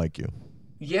else to like you.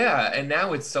 Yeah, and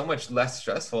now it's so much less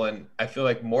stressful, and I feel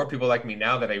like more people like me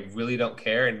now that I really don't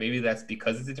care, and maybe that's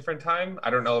because it's a different time.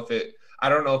 I don't know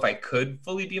if I could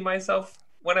fully be myself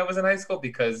when I was in high school,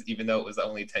 because even though it was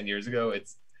only 10 years ago,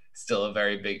 it's still a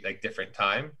very big, like, different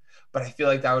time. But I feel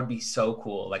like that would be so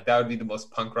cool. Like, that would be the most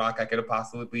punk rock I could have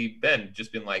possibly been.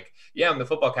 Just been like, yeah, I'm the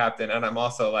football captain, and I'm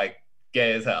also like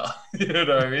gay as hell. You know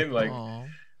what I mean? Like,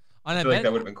 I feel like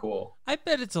that would have been cool. I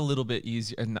bet it's a little bit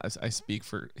easier. And I speak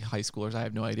for high schoolers. I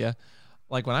have no idea.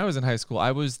 Like when I was in high school,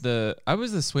 I was the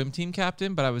swim team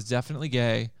captain, but I was definitely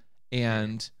gay,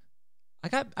 and I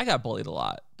got bullied a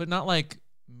lot, but not like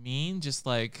mean, just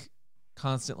like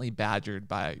constantly badgered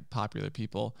by popular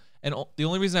people. And the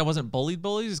only reason I wasn't bullied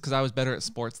is because I was better at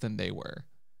sports than they were.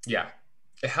 Yeah,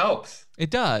 it helps. It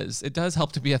does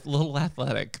help to be a little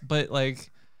athletic, but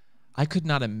like I could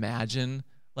not imagine.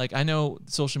 Like I know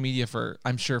social media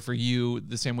I'm sure for you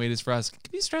the same way it is for us, it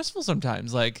can be stressful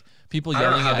sometimes. Like people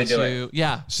yelling at you.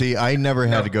 Yeah. See, I never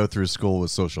had to go through school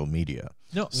with social media.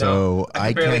 No. So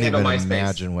I can't even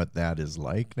imagine what that is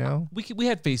like now. We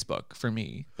had Facebook for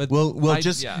me, but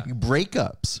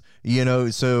breakups, you know.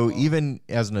 So even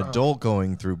as an adult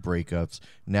going through breakups,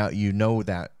 now you know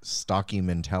that stalking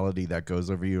mentality that goes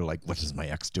over you, like, what is my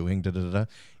ex doing? Da, da, da, da.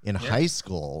 In high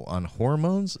school on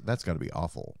hormones, that's got to be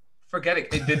awful. Forget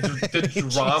it. The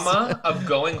drama of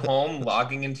going home,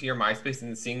 logging into your MySpace,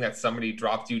 and seeing that somebody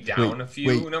dropped you down a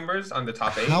few numbers on the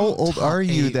top 8. How old are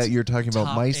you that you're talking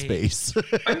about MySpace?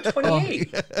 I'm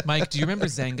 28. Mike, do you remember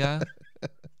Zanga?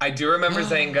 I do remember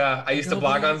Zanga. I used to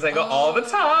blog on Zanga all the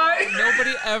time.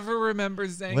 Nobody ever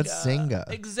remembers Zanga. What's Zanga?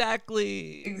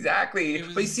 Exactly.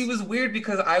 But you see, it was weird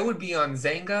because I would be on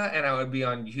Zanga and I would be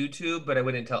on YouTube, but I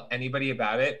wouldn't tell anybody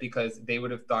about it because they would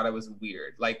have thought I was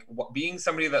weird. Like being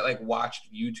somebody that like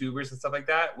watched YouTubers and stuff like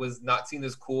that was not seen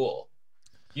as cool.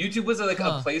 YouTube was like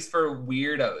a place for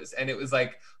weirdos, and it was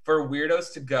like for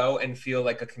weirdos to go and feel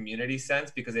like a community sense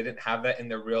because they didn't have that in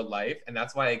their real life. And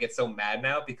that's why I get so mad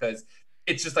now, because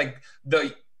it's just like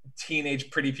the teenage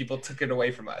pretty people took it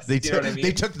away from us. You know what I mean?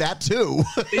 They took that too.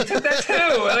 They took that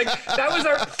too. Like that was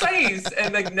our place.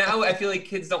 And like now I feel like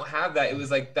kids don't have that. It was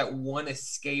like that one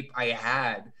escape I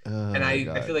had. And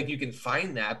I feel like you can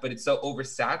find that, but it's so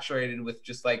oversaturated with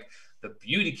just like the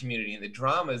beauty community and the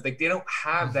dramas. Like they don't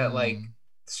have that like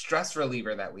stress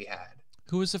reliever that we had.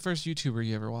 Who was the first YouTuber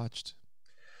you ever watched?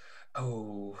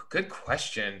 Oh, good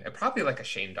question. Probably like a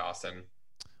Shane Dawson.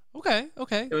 Okay.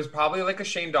 It was probably like a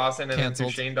Shane Dawson, and Canceled.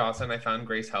 then through Shane Dawson, I found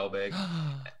Grace Helbig,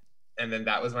 and then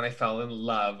that was when I fell in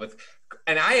love with.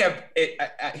 And I have it.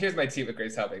 Here's my tea with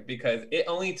Grace Helbig, because it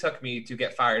only took me to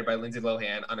get fired by Lindsay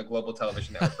Lohan on a global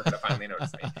television network for her to finally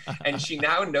notice me, and she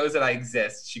now knows that I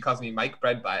exist. She calls me Mike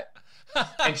Breadbutt,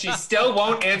 and she still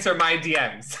won't answer my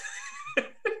DMs.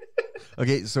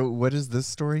 Okay, so what is this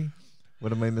story?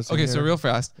 What am I missing? Okay, here? so real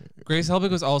fast, Grace Helbig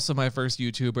was also my first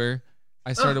YouTuber.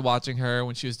 I started watching her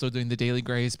when she was still doing the Daily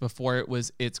Grace before it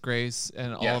was It's Grace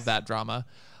and all of that drama.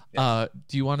 Yes.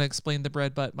 Do you want to explain the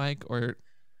bread butt, Mike? Or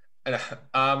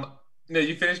No,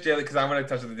 you finished Daily because I want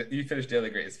to touch on you finished Daily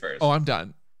Grace first. Oh, I'm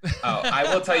done. Oh, I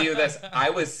will tell you this. I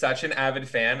was such an avid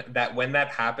fan that when that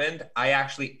happened, I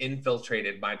actually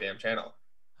infiltrated my damn channel.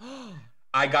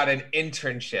 I got an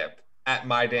internship at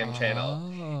my damn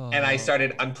channel, and I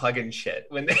started unplugging shit.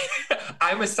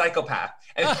 I'm a psychopath,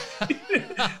 and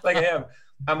like I am.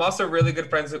 I'm also really good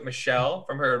friends with Michelle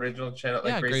from her original channel,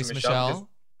 like Grace and Michelle.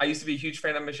 I used to be a huge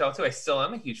fan of Michelle too. I still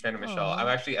am a huge fan of Michelle.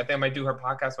 I think I might do her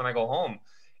podcast when I go home.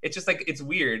 It's just like, it's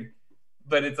weird,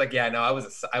 but it's like, yeah, no, I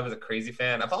was a crazy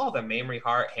fan of all of them. Mamrie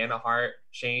Hart, Hannah Hart,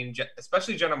 Shane,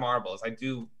 especially Jenna Marbles. I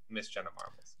do miss Jenna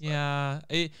Marbles. Yeah.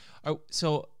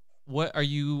 So what are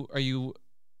you, do you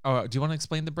want to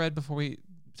explain the bread before we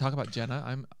talk about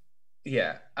Jenna?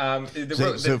 Yeah.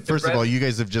 So first of all, you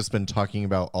guys have just been talking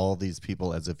about all these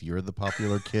people as if you're the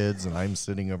popular kids, and I'm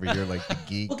sitting over here like the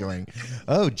geek going,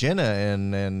 "Oh, Jenna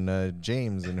and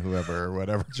James and whoever or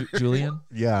whatever." Julian?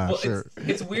 Yeah, well, sure.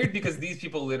 It's weird because these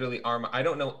people literally are. I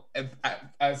don't know.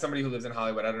 As somebody who lives in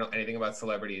Hollywood, I don't know anything about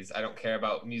celebrities. I don't care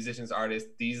about musicians, artists.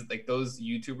 These, like, those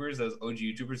YouTubers, those OG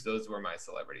YouTubers, those were my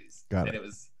celebrities. Got it.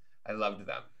 And I loved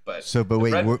them. But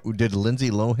wait, did Lindsay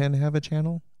Lohan have a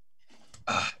channel?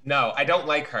 No, I don't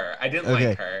like her. I didn't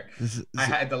like her. I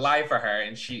had to lie for her,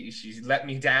 and she let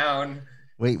me down.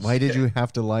 Wait, why did you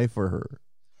have to lie for her?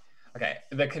 Okay,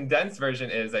 the condensed version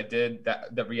is I did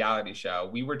the reality show.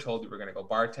 We were told we were going to go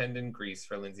bartend in Greece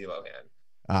for Lindsay Lohan.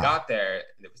 We got there,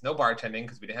 there was no bartending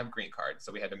because we didn't have green cards,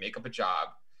 so we had to make up a job.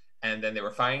 And then they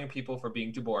were firing people for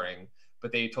being too boring,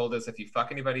 but they told us if you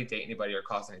fuck anybody, date anybody, or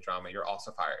cause any drama, you're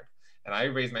also fired. And I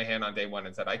raised my hand on day one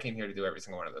and said, I came here to do every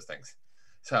single one of those things.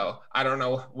 So I don't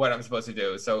know what I'm supposed to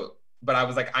do. But I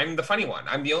was like, I'm the funny one.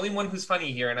 I'm the only one who's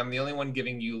funny here, and I'm the only one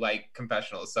giving you like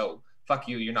confessionals. So fuck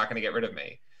you. You're not going to get rid of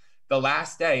me. The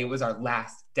last day, it was our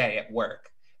last day at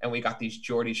work, and we got these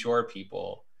Geordie Shore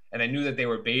people, and I knew that they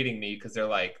were baiting me because they're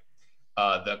like,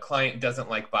 the client doesn't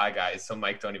like bi guys, so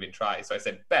Mike, don't even try. So I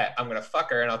said, bet, I'm going to fuck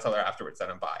her, and I'll tell her afterwards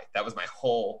that I'm bi. That was my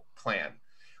whole plan.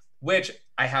 Which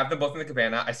I have them both in the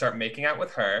cabana. I start making out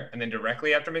with her, and then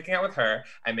directly after making out with her,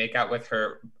 I make out with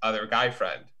her other guy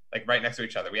friend, like right next to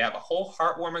each other. We have a whole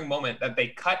heartwarming moment that they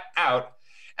cut out,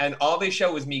 and all they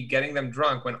show was me getting them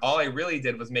drunk when all I really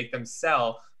did was make them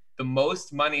sell the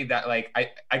most money that, like,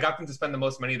 I got them to spend the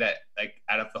most money that, like,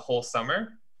 out of the whole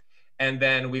summer. And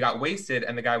then we got wasted,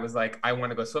 and the guy was like, I want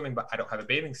to go swimming, but I don't have a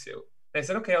bathing suit. And I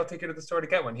said, okay, I'll take you to the store to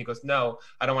get one. He goes, no,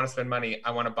 I don't want to spend money.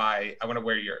 I want to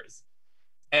wear yours.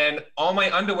 And all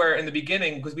my underwear in the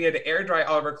beginning, because we had to air dry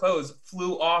all of our clothes,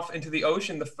 flew off into the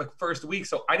ocean the first week.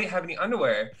 So I didn't have any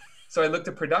underwear. So I looked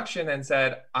at production and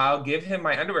said, I'll give him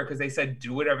my underwear, because they said,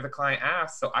 do whatever the client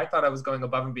asks. So I thought I was going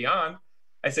above and beyond.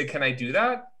 I said, can I do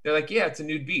that? They're like, yeah, it's a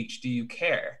nude beach. Do you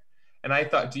care? And I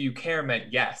thought, do you care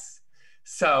meant yes.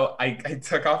 So I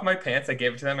took off my pants, I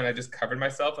gave it to them, and I just covered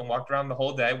myself and walked around the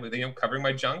whole day with, covering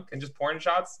my junk and just pouring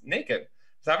shots naked. I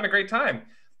was having a great time.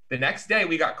 The next day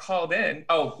we got called in.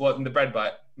 Oh, well, in the bread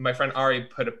butt. My friend Ari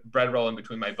put a bread roll in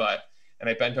between my butt, and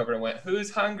I bent over and went, who's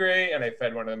hungry? And I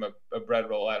fed one of them a bread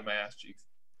roll out of my ass cheeks.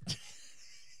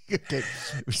 Okay,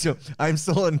 so I'm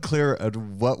still unclear of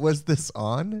what was this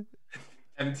on?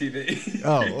 MTV.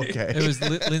 Oh, okay. It was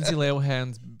Lindsay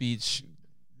Lohan's beach,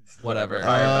 whatever.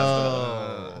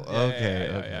 Oh,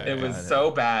 okay. It was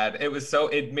so bad.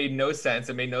 It made no sense.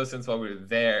 It made no sense while we were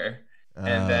there.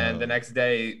 And then the next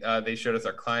day, they showed us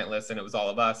our client list, and it was all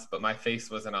of us, but my face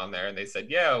wasn't on there. And they said,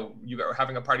 yeah, we're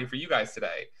having a party for you guys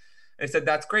today. And I said,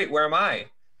 that's great. Where am I?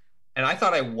 And I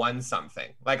thought I won something.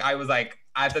 Like, I was like,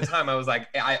 at the time, I was like,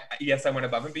 yes, I went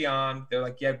above and beyond. They're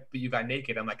like, yeah, but you got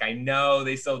naked. I'm like, I know.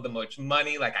 They sold the most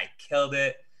money. Like, I killed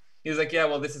it. He was like, yeah,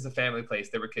 well, this is a family place.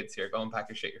 There were kids here. Go and pack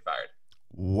your shit. You're fired.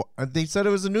 What? They said it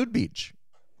was a nude beach.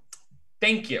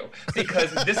 Thank you.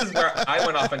 Because this is where I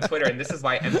went off on Twitter, and this is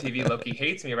why MTV Loki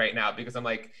hates me right now, because I'm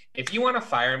like, if you want to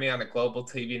fire me on a global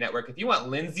TV network, if you want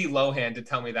Lindsay Lohan to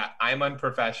tell me that I'm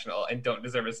unprofessional and don't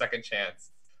deserve a second chance,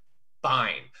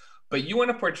 fine. But you want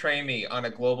to portray me on a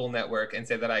global network and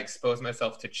say that I expose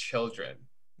myself to children.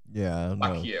 Yeah.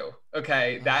 Fuck you.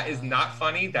 Okay. That is not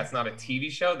funny. That's not a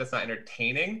TV show. That's not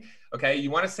entertaining. Okay.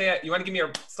 You want to say it? You want to give me a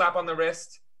slap on the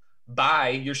wrist?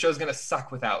 Bye. Your show's going to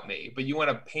suck without me. But you want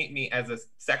to paint me as a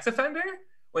sex offender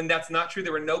when that's not true.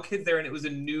 There were no kids there, and it was a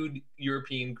nude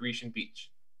European Grecian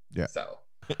beach. Yeah. So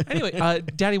anyway,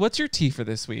 Daddy, what's your tea for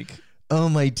this week? Oh,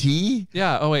 my tea?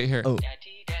 Yeah. Oh, wait, here. Oh.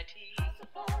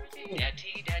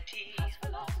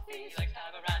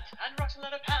 And rocks a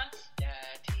lot of pants.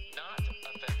 Daddy. Not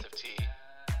offensive tea.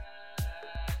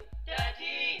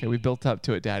 Daddy. Okay, we built up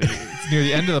to it, Daddy. It's near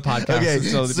the end of the podcast. Okay,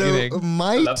 So the so beginning.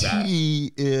 my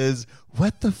tea is,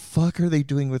 what the fuck are they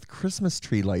doing with Christmas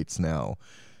tree lights now?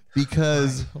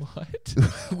 Because, What?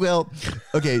 well,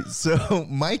 okay, so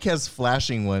Mike has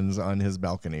flashing ones on his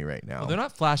balcony right now. Well, they're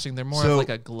not flashing. They're more So- of like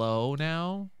a glow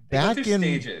now. Back in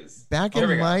stages. Back There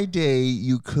we in go. my day,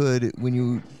 you could, when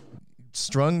you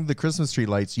strung the Christmas tree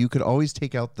lights, you could always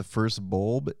take out the first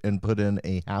bulb and put in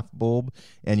a half bulb,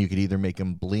 and you could either make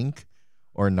them blink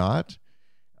or not.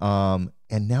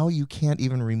 And now you can't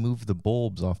even remove the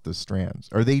bulbs off the strands.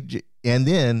 And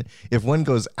then if one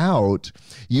goes out,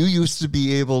 you used to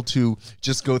be able to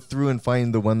just go through and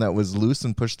find the one that was loose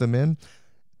and push them in.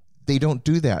 They don't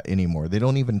do that anymore. They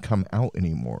don't even come out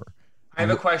anymore. I have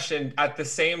a question. At the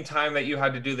same time that you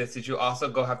had to do this, did you also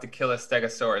go have to kill a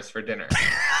stegosaurus for dinner?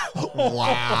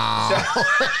 Wow.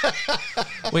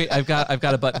 Wait, I've got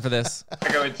a button for this. I'm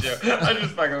fucking with you. I'm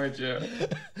just fucking with you.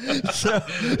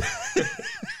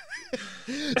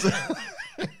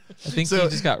 I think So he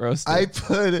just got roasted. I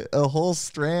put a whole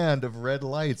strand of red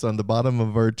lights on the bottom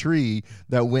of our tree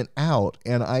that went out,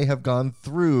 and I have gone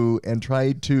through and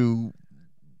tried to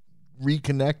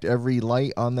reconnect every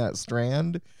light on that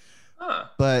strand,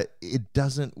 but it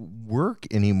doesn't work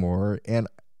anymore. And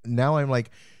now I'm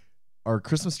like, are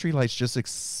Christmas tree lights just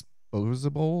exposable,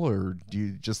 or do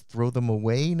you just throw them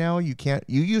away now? You can't.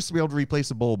 You used to be able to replace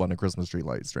a bulb on a Christmas tree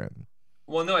light strand.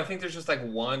 Well, no, I think there's just like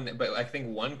one, but I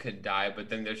think one could die, but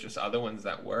then there's just other ones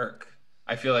that work.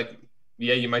 I feel like,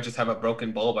 yeah, you might just have a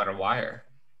broken bulb on a wire.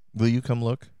 Will you come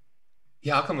look?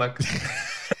 Yeah, I'll come look.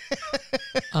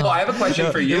 Oh, I have a question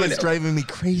for you. It's driving me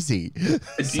crazy. Do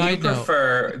you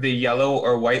prefer the yellow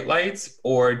or white lights,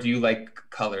 or do you like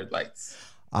colored lights?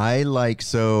 I like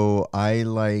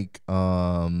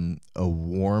a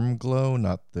warm glow,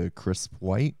 not the crisp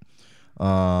white.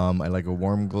 I like a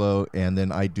warm glow, and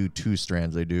then I do two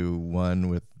strands. I do one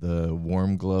with the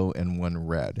warm glow and one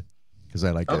red, because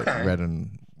I like it red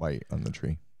and white on the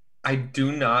tree. I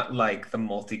do not like the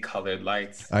multicolored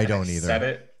lights. I don't either. Said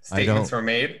it. Statements were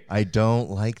made. I don't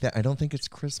like that. I don't think it's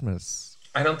Christmas.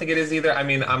 I don't think it is either. I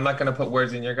mean, I'm not going to put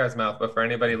words in your guys' mouth, but for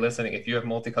anybody listening, if you have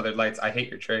multicolored lights, I hate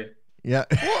your trade. Yeah.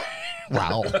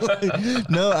 Wow.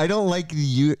 No, I don't like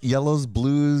the yellows,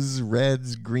 blues,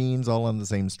 reds, greens all on the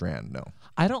same strand. No.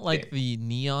 I don't like the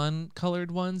neon colored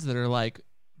ones that are like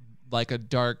a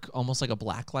dark, almost like a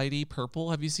black lighty purple.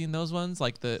 Have you seen those ones?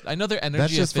 I know they're energy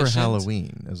That's just efficient. for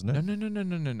Halloween, isn't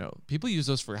it? No. People use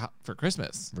those for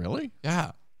Christmas. Really?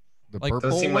 Yeah. The Like, purple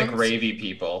Those seem like ones? ravey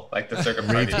people, like the Circuit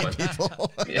Party ones.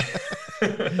 People. Yeah.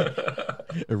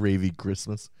 A ravey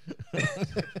Christmas.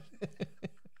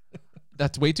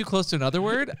 That's way too close to another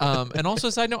word. And also,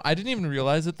 side note, I didn't even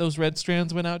realize that those red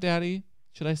strands went out, Daddy.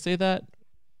 Should I say that?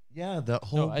 Yeah, that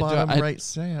whole No, bottom right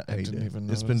side. I didn't even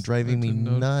It's been notice. driving I me didn't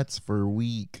notice. nuts for a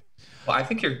week. Well, I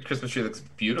think your Christmas tree looks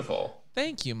beautiful.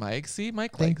 Thank you, Mike. See,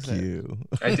 Mike Thank likes it. you.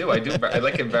 I do. I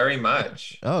like it very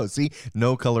much. Oh, see,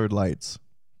 no colored lights.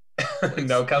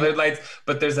 No colored lights,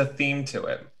 but there's a theme to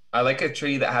it. I like a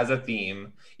tree that has a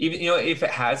theme. Even, if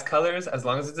it has colors, as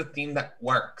long as it's a theme that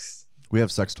works. We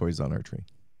have sex toys on our tree.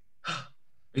 Are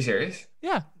you serious?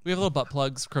 Yeah, we have little butt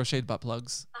plugs, crocheted butt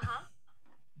plugs.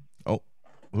 Oh,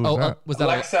 who's that? Was that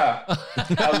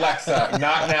Alexa,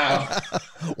 not now.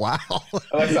 Wow.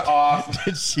 Alexa, off.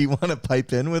 Did she want to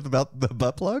pipe in with about the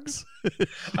butt plugs?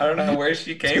 I don't know where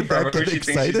she came Did from that or who get she thinks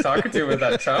excited? she's talking to with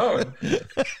that tone.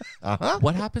 Uh-huh.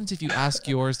 What happens if you ask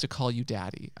yours to call you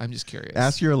Daddy? I'm just curious.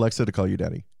 Ask your Alexa to call you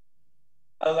daddy.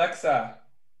 Alexa,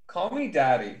 call me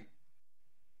daddy.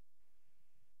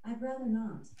 I'd rather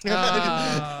not. I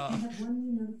Uh, have one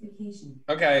new notification.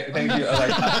 Okay, thank you,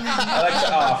 Alexa.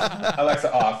 Alexa, off.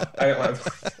 Alexa,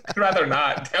 off. I'd rather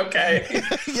not. Okay.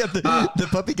 Yeah, the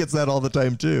puppy gets that all the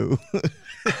time too.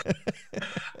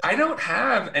 I don't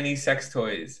have any sex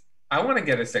toys. I want to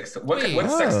get a sex toy. What Wait,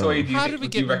 sex toy do you how think did we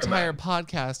would get you an entire recommend?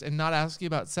 podcast and not ask you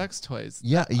about sex toys?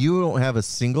 Yeah, you don't have a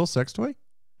single sex toy?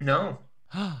 No,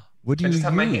 What do I you just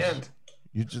have my use? hand.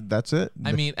 That's it?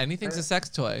 I mean, anything's a sex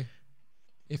toy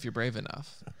if you're brave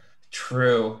enough.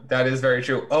 True. That is very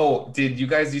true. Oh, did you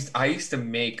guys I used to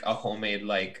make a homemade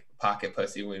like pocket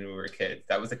pussy when we were kids.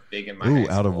 That was like big in my Ooh,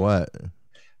 high out of school. what?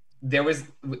 There was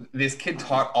this kid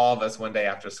taught all of us one day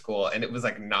after school, and it was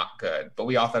like not good, but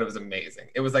we all thought it was amazing.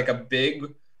 It was like a big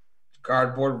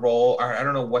cardboard roll, or I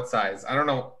don't know what size. I don't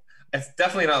know. It's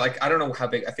definitely not like, I don't know how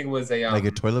big. I think it was Like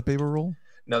a toilet paper roll?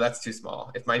 No, that's too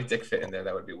small. If my dick fit in there,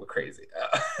 that would be crazy.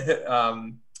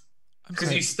 I'm Because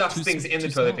sorry, you stuff too things in the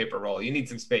too toilet small. paper roll. You need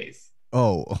some space.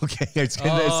 Oh, okay. I was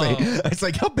gonna say, it's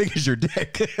like, how big is your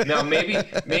dick? No,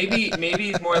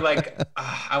 maybe more like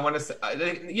I want to say,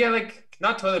 yeah, like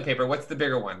not toilet paper. What's the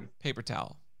bigger one? Paper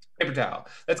towel. Paper towel.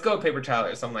 Let's go with paper towel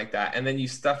or something like that. And then you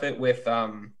stuff it with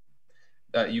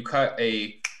you cut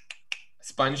a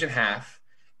sponge in half,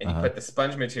 and you put the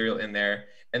sponge material in there,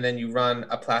 and then you run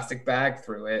a plastic bag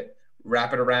through it,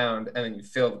 wrap it around, and then you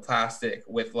fill the plastic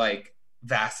with like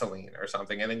Vaseline or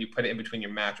something, and then you put it in between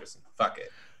your mattress and fuck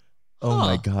it. Oh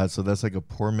my God! So that's like a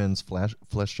poor man's flesh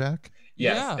jack.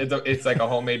 Yes, Yeah. it's like a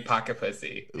homemade pocket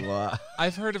pussy. Wow.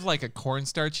 I've heard of like a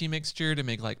cornstarchy mixture to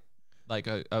make like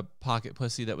a pocket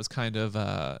pussy that was kind of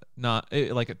not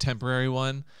like a temporary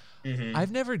one. Mm-hmm.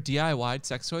 I've never DIY'd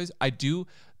sex toys. I do.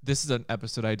 This is an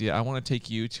episode idea. I want to take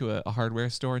you to a hardware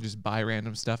store and just buy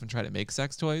random stuff and try to make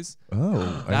sex toys.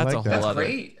 Oh, That's I a like whole that. That's other-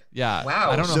 great. Yeah.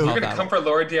 Wow. I don't know so how you're gonna come for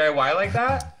Laura DIY like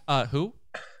that? Who?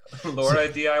 Laura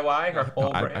DIY, her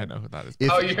whole I brand. know who that is. If,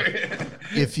 Oh, you're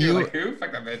if you're you like, who?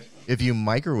 Fuck that bitch. if you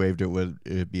microwaved it, would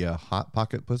it be a hot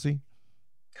pocket pussy?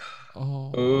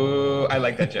 Oh. Ooh, I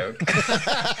like that joke.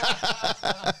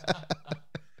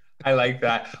 I like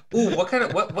that. Ooh,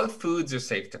 what foods are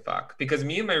safe to fuck? Because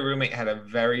me and my roommate had a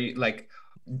very like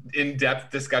in-depth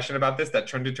discussion about this that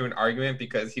turned into an argument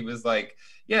because he was like,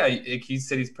 yeah, he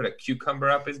said he's put a cucumber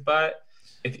up his butt.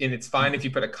 And it's fine if you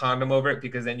put a condom over it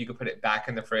because then you can put it back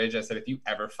in the fridge. I said, if you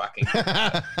ever fucking do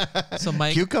that. So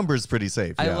Mike, Cucumber's pretty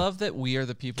safe. I yeah. love that we are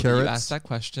the people that you Carrots? asked that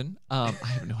question. I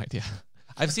have no idea.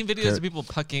 I've seen videos of people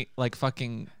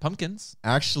fucking pumpkins.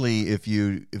 Actually, if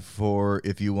you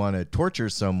want to torture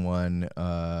someone,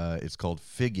 it's called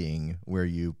figging, where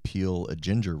you peel a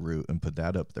ginger root and put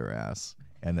that up their ass,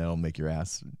 and that'll make your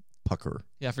ass pucker.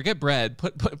 Yeah, forget bread.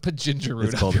 Put ginger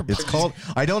root up your It's called.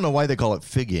 I don't know why they call it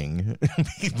figging,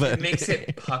 but It makes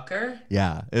it pucker?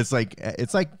 yeah, it's like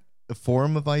a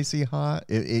form of icy hot.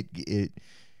 It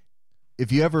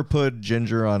if you ever put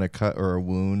ginger on a cut or a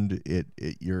wound,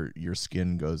 your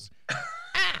skin goes.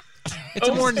 It's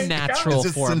a Oh more my God. natural It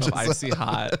just form of cinches icy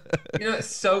hot. You know,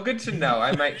 it's so good to know.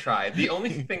 I might try. The only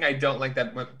thing I don't like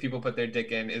that when people put their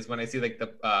dick in is when I see like the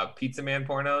Pizza Man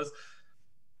pornos.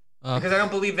 Because I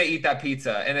don't believe they eat that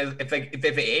pizza. And if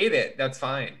they ate it, that's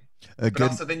fine. But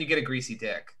also then you get a greasy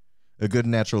dick. A good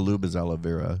natural lube is aloe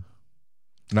vera,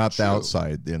 not the True.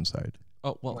 outside, the inside.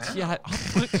 Oh well, Wow. yeah.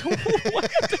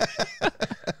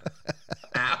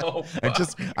 Ow.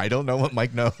 I don't know what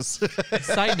Mike knows.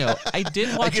 Side note: I did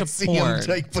I watch can a see porn. him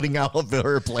like putting aloe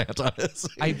vera plant on his.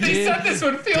 I They said did this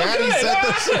would feel Daddy good. said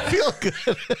this would feel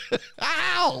good.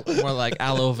 Ow! more like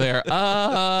aloe vera.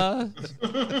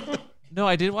 No,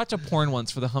 I did watch a porn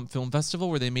once for the Hump Film Festival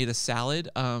where they made a salad.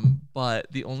 But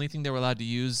the only thing they were allowed to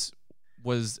use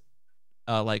was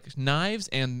like knives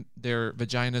and their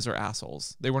vaginas or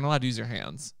assholes. They weren't allowed to use their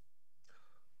hands.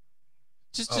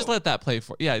 Just let that play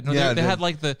for. Yeah, no, Yeah, they had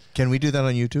like the Can we do that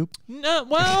on YouTube? no.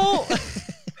 Well,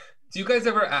 Do you guys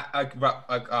ever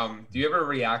do you ever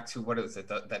react to what is it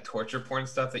that torture porn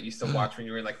stuff that you used to watch when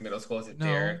you were in like middle school as a No.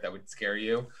 dare that would scare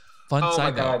you? fun Oh my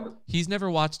side note. God. He's never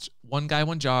watched One Guy,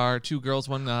 One Jar, Two Girls,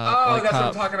 One. Oh, Like that's what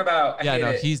I'm Cup. talking about. I Yeah, hate no,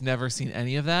 it. he's never seen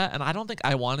any of that, and I don't think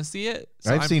I want to see it.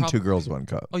 So I've I'm seen prob- Two Girls, One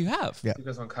Cup. Oh, you have? Yeah. Two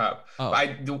Girls, One Cup. Oh.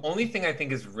 But the only thing I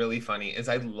think is really funny is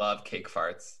I love cake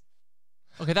farts.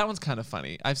 Okay, that one's kind of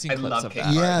funny. I've seen I clips love of cake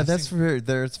that. Yeah, I've that's seen-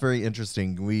 very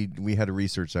interesting. We had to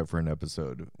research that for an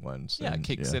episode once. Yeah, and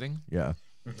cake sitting. Yeah,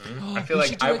 I feel We like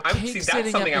should do a I'm cake see that's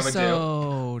sitting something I would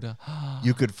do. episode.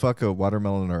 you could fuck a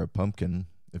watermelon or a pumpkin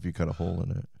if you cut a hole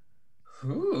in it.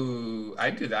 Ooh,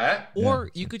 I'd do that. Or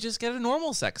you could just get a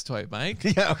normal sex toy, Mike.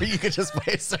 Yeah, or you could just buy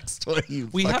a sex toy. You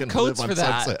We have fucking codes live for on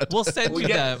that. Sunset. We'll send We you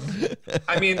get- them.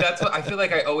 I mean, that's what I feel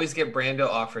like. I always get Brando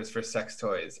offers for sex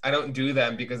toys. I don't do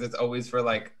them because it's always for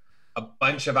like a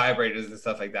bunch of vibrators and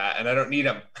stuff like that, and I don't need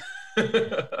them.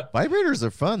 Vibrators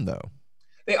are fun though.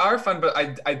 They are fun, but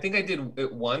I think I did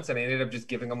it once and I ended up just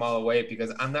giving them all away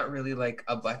because I'm not really like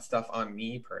a butt stuff on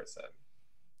me person.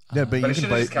 Yeah, but But I you should've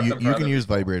can just kept them for you can other use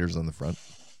people. vibrators on the front.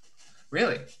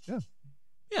 Really?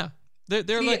 Yeah, they're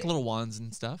See, like little wands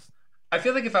and stuff. I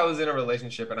feel like if I was in a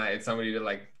relationship and I had somebody to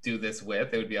like do this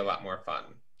with, it would be a lot more fun.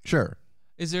 Sure.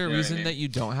 Is there a You know what I reason mean? that you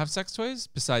don't have sex toys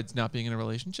besides not being in a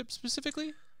relationship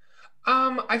specifically?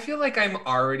 I feel like I'm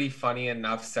already funny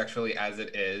enough sexually as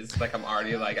it is. Like I'm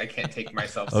already like I can't take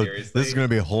myself Oh, seriously. this is going to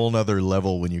be a whole nother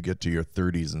level when you get to your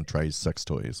 30s and try sex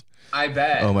toys. I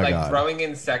bet. Oh my like God. throwing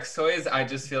in sex toys, I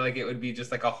just feel like it would be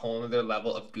just like a whole other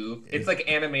level of goof. It's like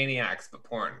Animaniacs but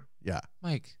porn. Yeah.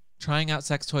 Mike, trying out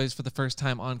sex toys for the first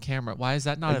time on camera. Why is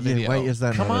that not a Yeah, video? why is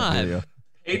that Come not a on. video?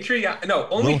 Patreon, no,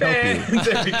 We'll help OnlyFans.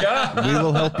 There we go. We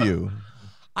will help you.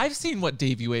 I've seen what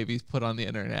Davey Wavy's put on the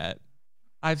internet.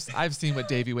 I've seen what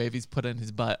Davey Wavy's put in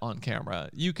his butt on camera.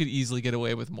 You could easily get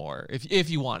away with more if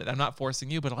you wanted. I'm not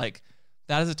forcing you, but like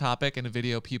that is a topic and a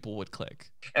video people would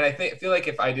click. And I feel like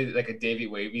if I did like a Davey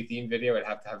Wavy themed video, I'd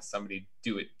have to have somebody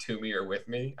do it to me or with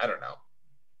me. I don't know.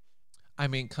 I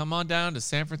mean, come on down to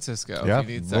San Francisco. Yeah, if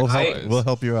you need sex toys. we'll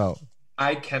help you out.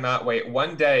 I cannot wait.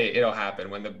 One day it'll happen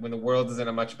when the world is in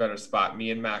a much better spot. Me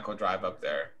and Mac will drive up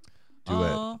there. Do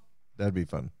it. That'd be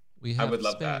fun. We have I would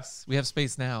love space. We have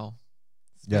space now.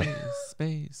 Yeah.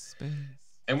 Space.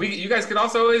 And you guys could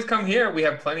also always come here. We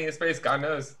have plenty of space. God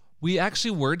knows. We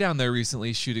actually were down there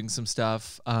recently shooting some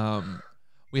stuff.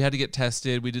 We had to get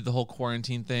tested. We did the whole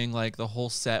quarantine thing. Like the whole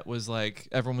set was like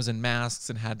everyone was in masks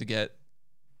and had to get,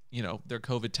 their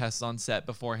COVID tests on set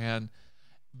beforehand.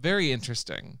 Very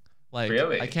interesting. Like,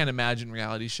 really? I can't imagine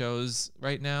reality shows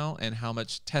right now and how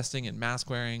much testing and mask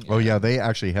wearing. Oh, yeah. They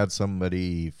actually had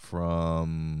somebody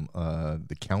from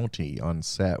the county on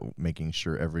set making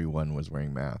sure everyone was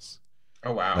wearing masks.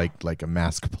 Oh, wow. Like a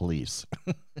mask police.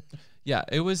 Yeah,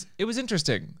 it was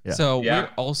interesting. Yeah. So we're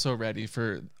also ready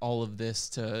for all of this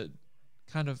to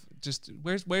kind of just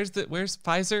where's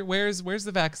Pfizer? Where's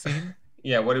the vaccine?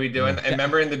 Yeah, what are we doing? And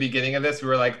remember in the beginning of this, we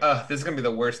were like, oh, this is going to be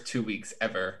the worst 2 weeks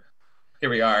ever. Here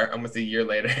we are, almost a year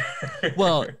later.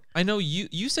 Well, I know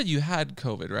you said you had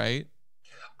COVID, right?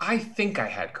 I think I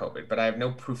had COVID, but I have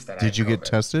no proof that I had Did you get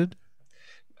tested?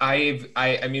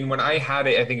 I mean, when I had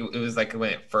it, I think it was like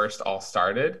when it first all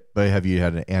started. But have you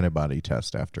had an antibody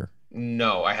test after?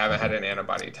 No, I haven't had an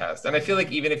antibody test. And I feel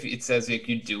like even if it says like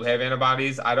you do have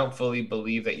antibodies, I don't fully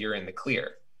believe that you're in the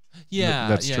clear. Yeah,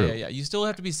 that's true. Yeah. You still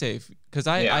have to be safe because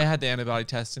I had the antibody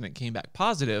test and it came back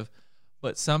positive.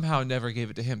 But somehow never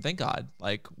gave it to him. Thank God.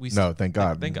 Like thank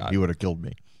God. Thank God. He would have killed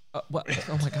me. What?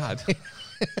 Oh my God.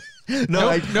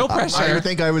 No pressure. I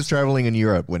think I was traveling in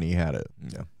Europe when he had it.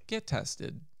 Yeah. Get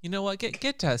tested. You know what?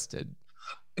 Get tested.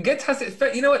 Get tested.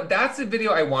 You know what? That's a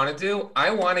video I want to do. I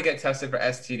want to get tested for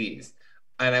STDs,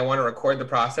 and I want to record the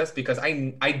process because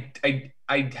I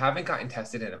haven't gotten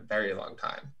tested in a very long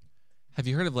time. Have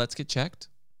you heard of Let's Get Checked?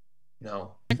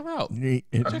 No. Check them out.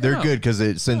 They're good because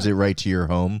it sends it right to your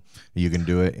home. You can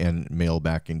do it and mail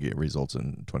back and get results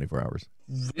in 24 hours.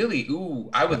 Really? Ooh,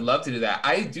 I would love to do that.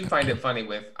 I do find it funny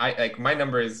my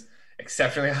number is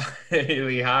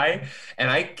exceptionally high, and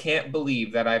I can't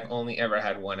believe that I've only ever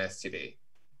had one STD.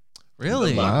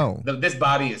 Really? Wow. This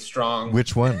body is strong.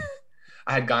 Which one?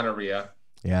 I had gonorrhea.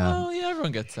 Yeah. Oh, yeah,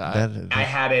 everyone gets that. I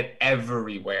had it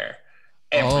everywhere.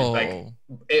 It was like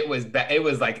it was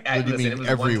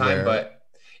everywhere? one time, but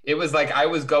it was like I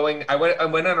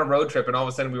went on a road trip and all of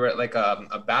a sudden we were at like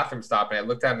a bathroom stop and I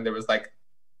looked down and there was like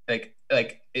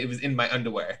it was in my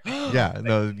underwear. Yeah,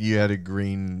 no, you had a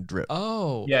green drip.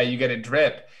 Oh. Yeah, you get a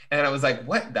drip. And I was like,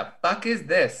 what the fuck is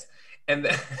this? And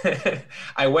then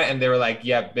I went and they were like,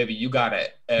 yeah, baby, you got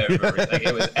it. Like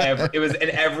it was in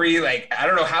every, like, I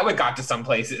don't know how it got to some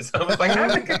places. I was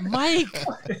like,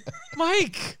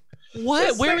 Mike.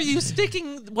 What? Where were you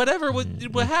sticking? Whatever. What?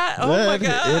 Oh my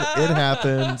God! It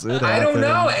happens. I don't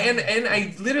know. And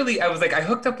I was like, I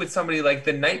hooked up with somebody like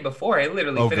the night before. I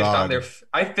literally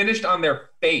finished on their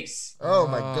face. Oh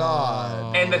my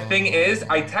God! And the thing is,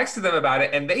 I texted them about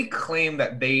it, and they claim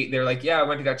that they're like, yeah, I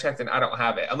went to get checked, and I don't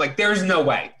have it. I'm like, there's no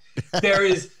way. There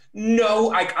is.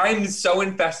 No, I'm so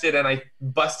infested, and I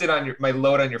busted on my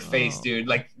load on your face, dude.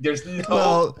 Like, there's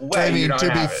no way. I mean, to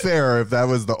be fair, if that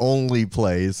was the only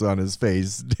place on his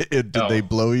face, did they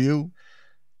blow you?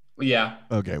 Yeah.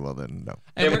 Okay, well then no.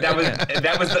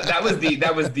 That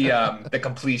was the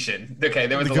completion. Okay,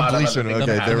 there was a lot of other things.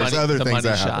 Okay, there was other things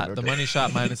that happened. The money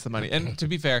shot minus the money. And to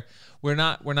be fair, we're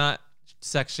not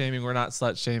sex shaming. We're not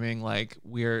slut shaming. Like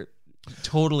we're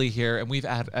totally here, and we've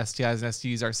had STIs and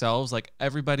STDs ourselves. Like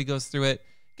everybody goes through it.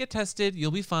 Get tested,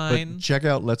 you'll be fine. But check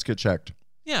out Let's Get Checked.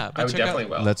 Yeah, I definitely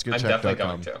will. Let's Get Checked. I'm definitely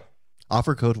going to.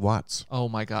 Offer code Watts. Oh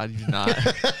my God, you do not.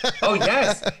 Oh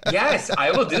yes,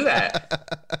 I will do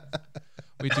that.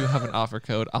 We do have an offer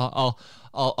code. I'll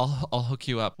hook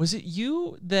you up. Was it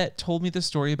you that told me the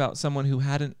story about someone who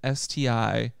had an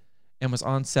STI and was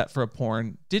on set for a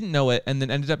porn, didn't know it, and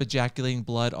then ended up ejaculating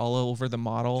blood all over the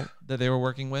model that they were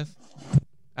working with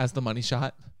as the money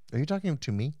shot? Are you talking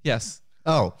to me? Yes.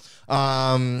 Oh,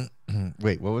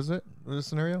 wait, what was it? What was the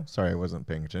scenario? Sorry, I wasn't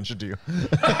paying attention to you.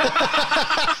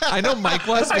 I know Mike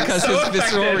was because his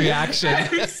visceral reaction.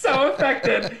 I'm so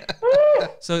affected.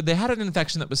 So they had an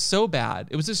infection that was so bad.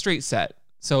 It was a straight set.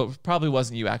 So it probably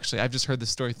wasn't you, actually. I've just heard this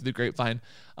story through the grapevine.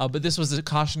 But this was a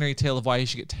cautionary tale of why you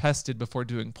should get tested before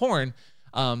doing porn.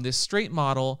 This straight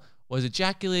model was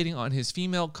ejaculating on his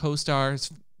female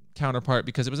co-star's counterpart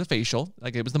because it was a facial.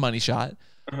 Like, it was the money shot.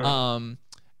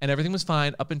 and everything was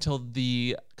fine up until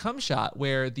the cum shot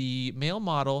where the male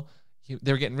model,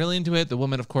 they were getting really into it. The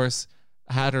woman, of course,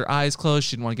 had her eyes closed.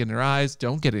 She didn't want to get in her eyes.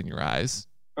 Don't get it in your eyes.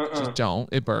 Just don't.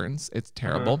 It burns. It's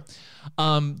terrible.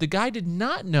 The guy did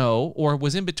not know or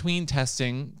was in between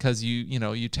testing because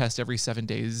you test every 7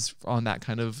 days on that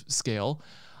kind of scale.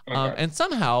 And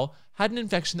somehow had an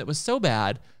infection that was so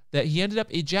bad that he ended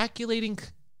up ejaculating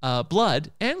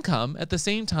blood and cum at the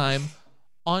same time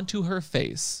onto her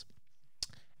face.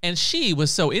 And she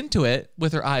was so into it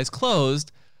with her eyes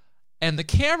closed, and the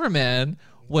cameraman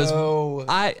was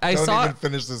I Don't saw even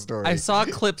finish the story. I saw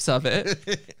clips of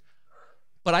it.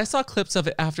 But I saw clips of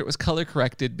it after it was color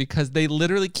corrected because they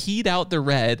literally keyed out the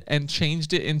red and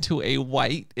changed it into a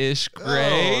whitish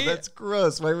gray. Oh, that's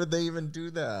gross. Why would they even do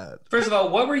that? First of all,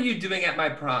 what were you doing at my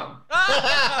prom?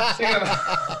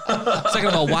 Second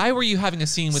of all, why were you having a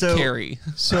scene with Carrie?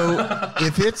 So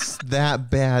if it's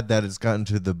that bad that it's gotten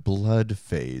to the blood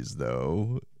phase,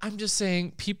 though. I'm just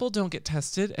saying people don't get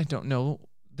tested and don't know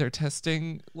their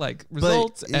testing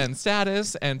results and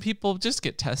status, and people just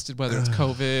get tested whether it's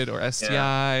COVID or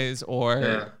STIs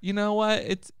or you know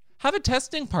what? Have a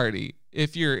testing party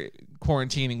if you're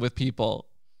quarantining with people.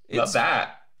 Love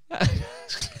that.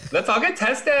 Let's all get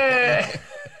tested.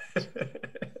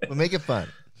 We'll make it fun.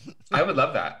 I would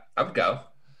love that. I would go.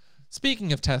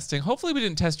 Speaking of testing, hopefully we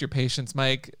didn't test your patience,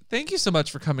 Mike. Thank you so much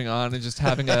for coming on and just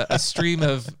having a stream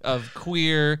of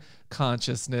queer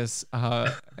consciousness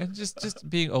and just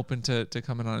being open to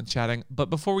coming on and chatting. But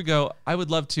before we go, I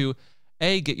would love to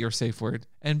A, get your safe word,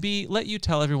 and B, let you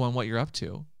tell everyone what you're up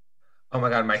to. Oh my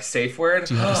God, my safe word?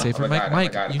 Do you have a safe word, Mike?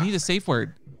 Mike, you need a safe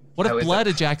word. What if blood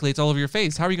ejaculates all over your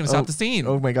face? How are you going to stop the scene?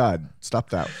 Oh my God, stop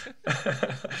that.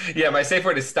 Yeah, my safe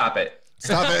word is stop it.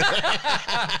 Stop it.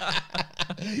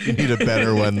 You need a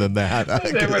better one than that.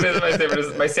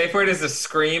 My safe word is a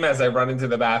scream as I run into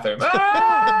the bathroom.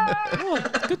 Ah!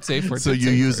 Oh, good safe word. So you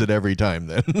use it every time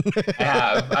then.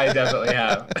 I definitely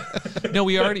have. No,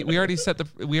 we already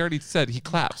said he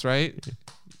claps, right?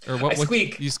 Or what? I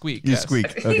squeak. You squeak. You yes.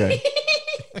 squeak. Okay.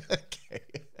 Okay.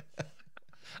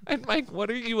 And Mike,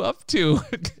 what are you up to?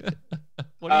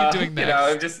 What are you doing next?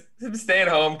 I'm just staying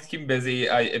home, keeping busy.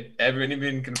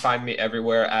 Everyone can find me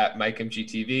everywhere at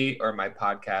MikeMgTv or my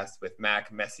podcast with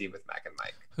Mac, Messy with Mac and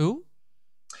Mike. Who?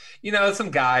 Some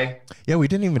guy. Yeah, we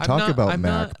didn't even talk about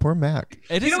Mac. Poor Mac.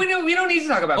 We don't need to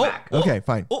talk about Mac. Okay,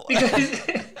 fine. Because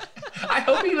I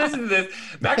hope you listen to this.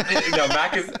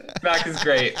 Mac is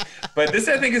great. But this,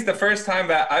 I think, is the first time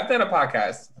that I've done a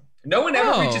podcast. No one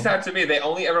ever reaches out to me. They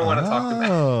only ever want to talk to Mac.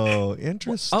 Oh,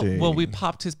 interesting. Oh, well, we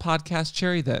popped his podcast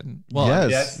cherry then. Well,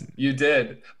 yes, you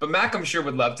did. But Mac, I'm sure,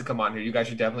 would love to come on here. You guys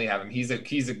should definitely have him. He's a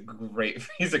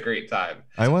great time.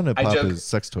 I want to pop his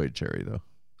sex toy cherry though.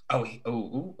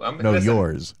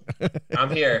 Yours.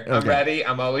 I'm here. I'm ready.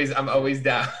 I'm always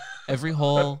down. Every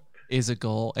hole is a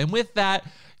goal. And with that,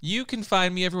 you can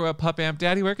find me everywhere at Pup Amp.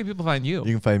 Daddy, where can people find you?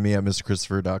 You can find me at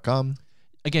MrChristopher.com.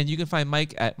 Again, you can find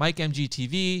Mike at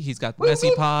MikeMgTV. He's got Messy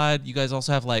Pod. You guys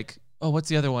also have what's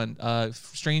the other one?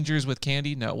 Strangers with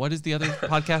Candy? No, what is the other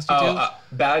podcast you do?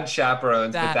 Bad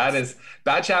Chaperones. But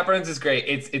Bad Chaperones is great.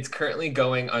 It's currently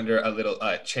going under a little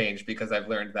change because I've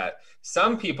learned that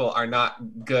some people are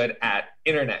not good at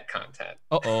internet content.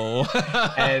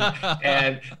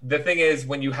 And the thing is,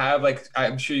 when you have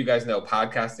I'm sure you guys know,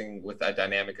 podcasting with a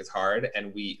dynamic is hard,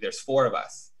 and there's 4 of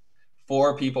us.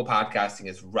 4 people podcasting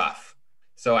is rough.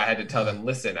 So I had to tell them,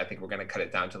 listen, I think we're going to cut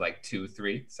it down to 2,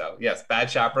 3. So yes, Bad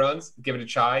Chaperones, give it a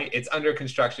try. It's under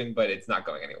construction, but it's not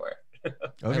going anywhere.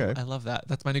 Okay. I love that.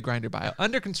 That's my new Grindr bio.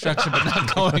 Under construction, but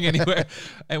not going anywhere.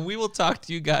 And we will talk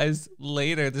to you guys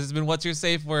later. This has been What's Your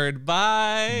Safe Word?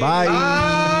 Bye.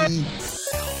 Bye.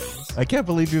 I can't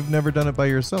believe you've never done it by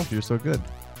yourself. You're so good.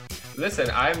 Listen,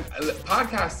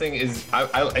 podcasting is,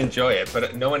 I enjoy it,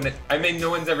 but no one's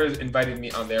ever invited me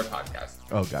on their podcast.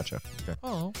 Oh, gotcha. Okay.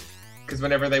 Oh. Because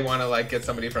whenever they want to get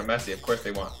somebody from Messy, of course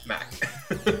they want Mac.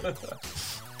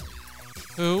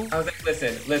 Who? I was like,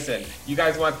 listen, you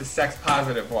guys want the sex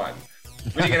positive one.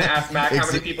 When are you going to ask Mac how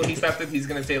many people he slept with? He's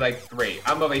going to say 3.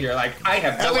 I'm over here I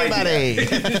have no idea.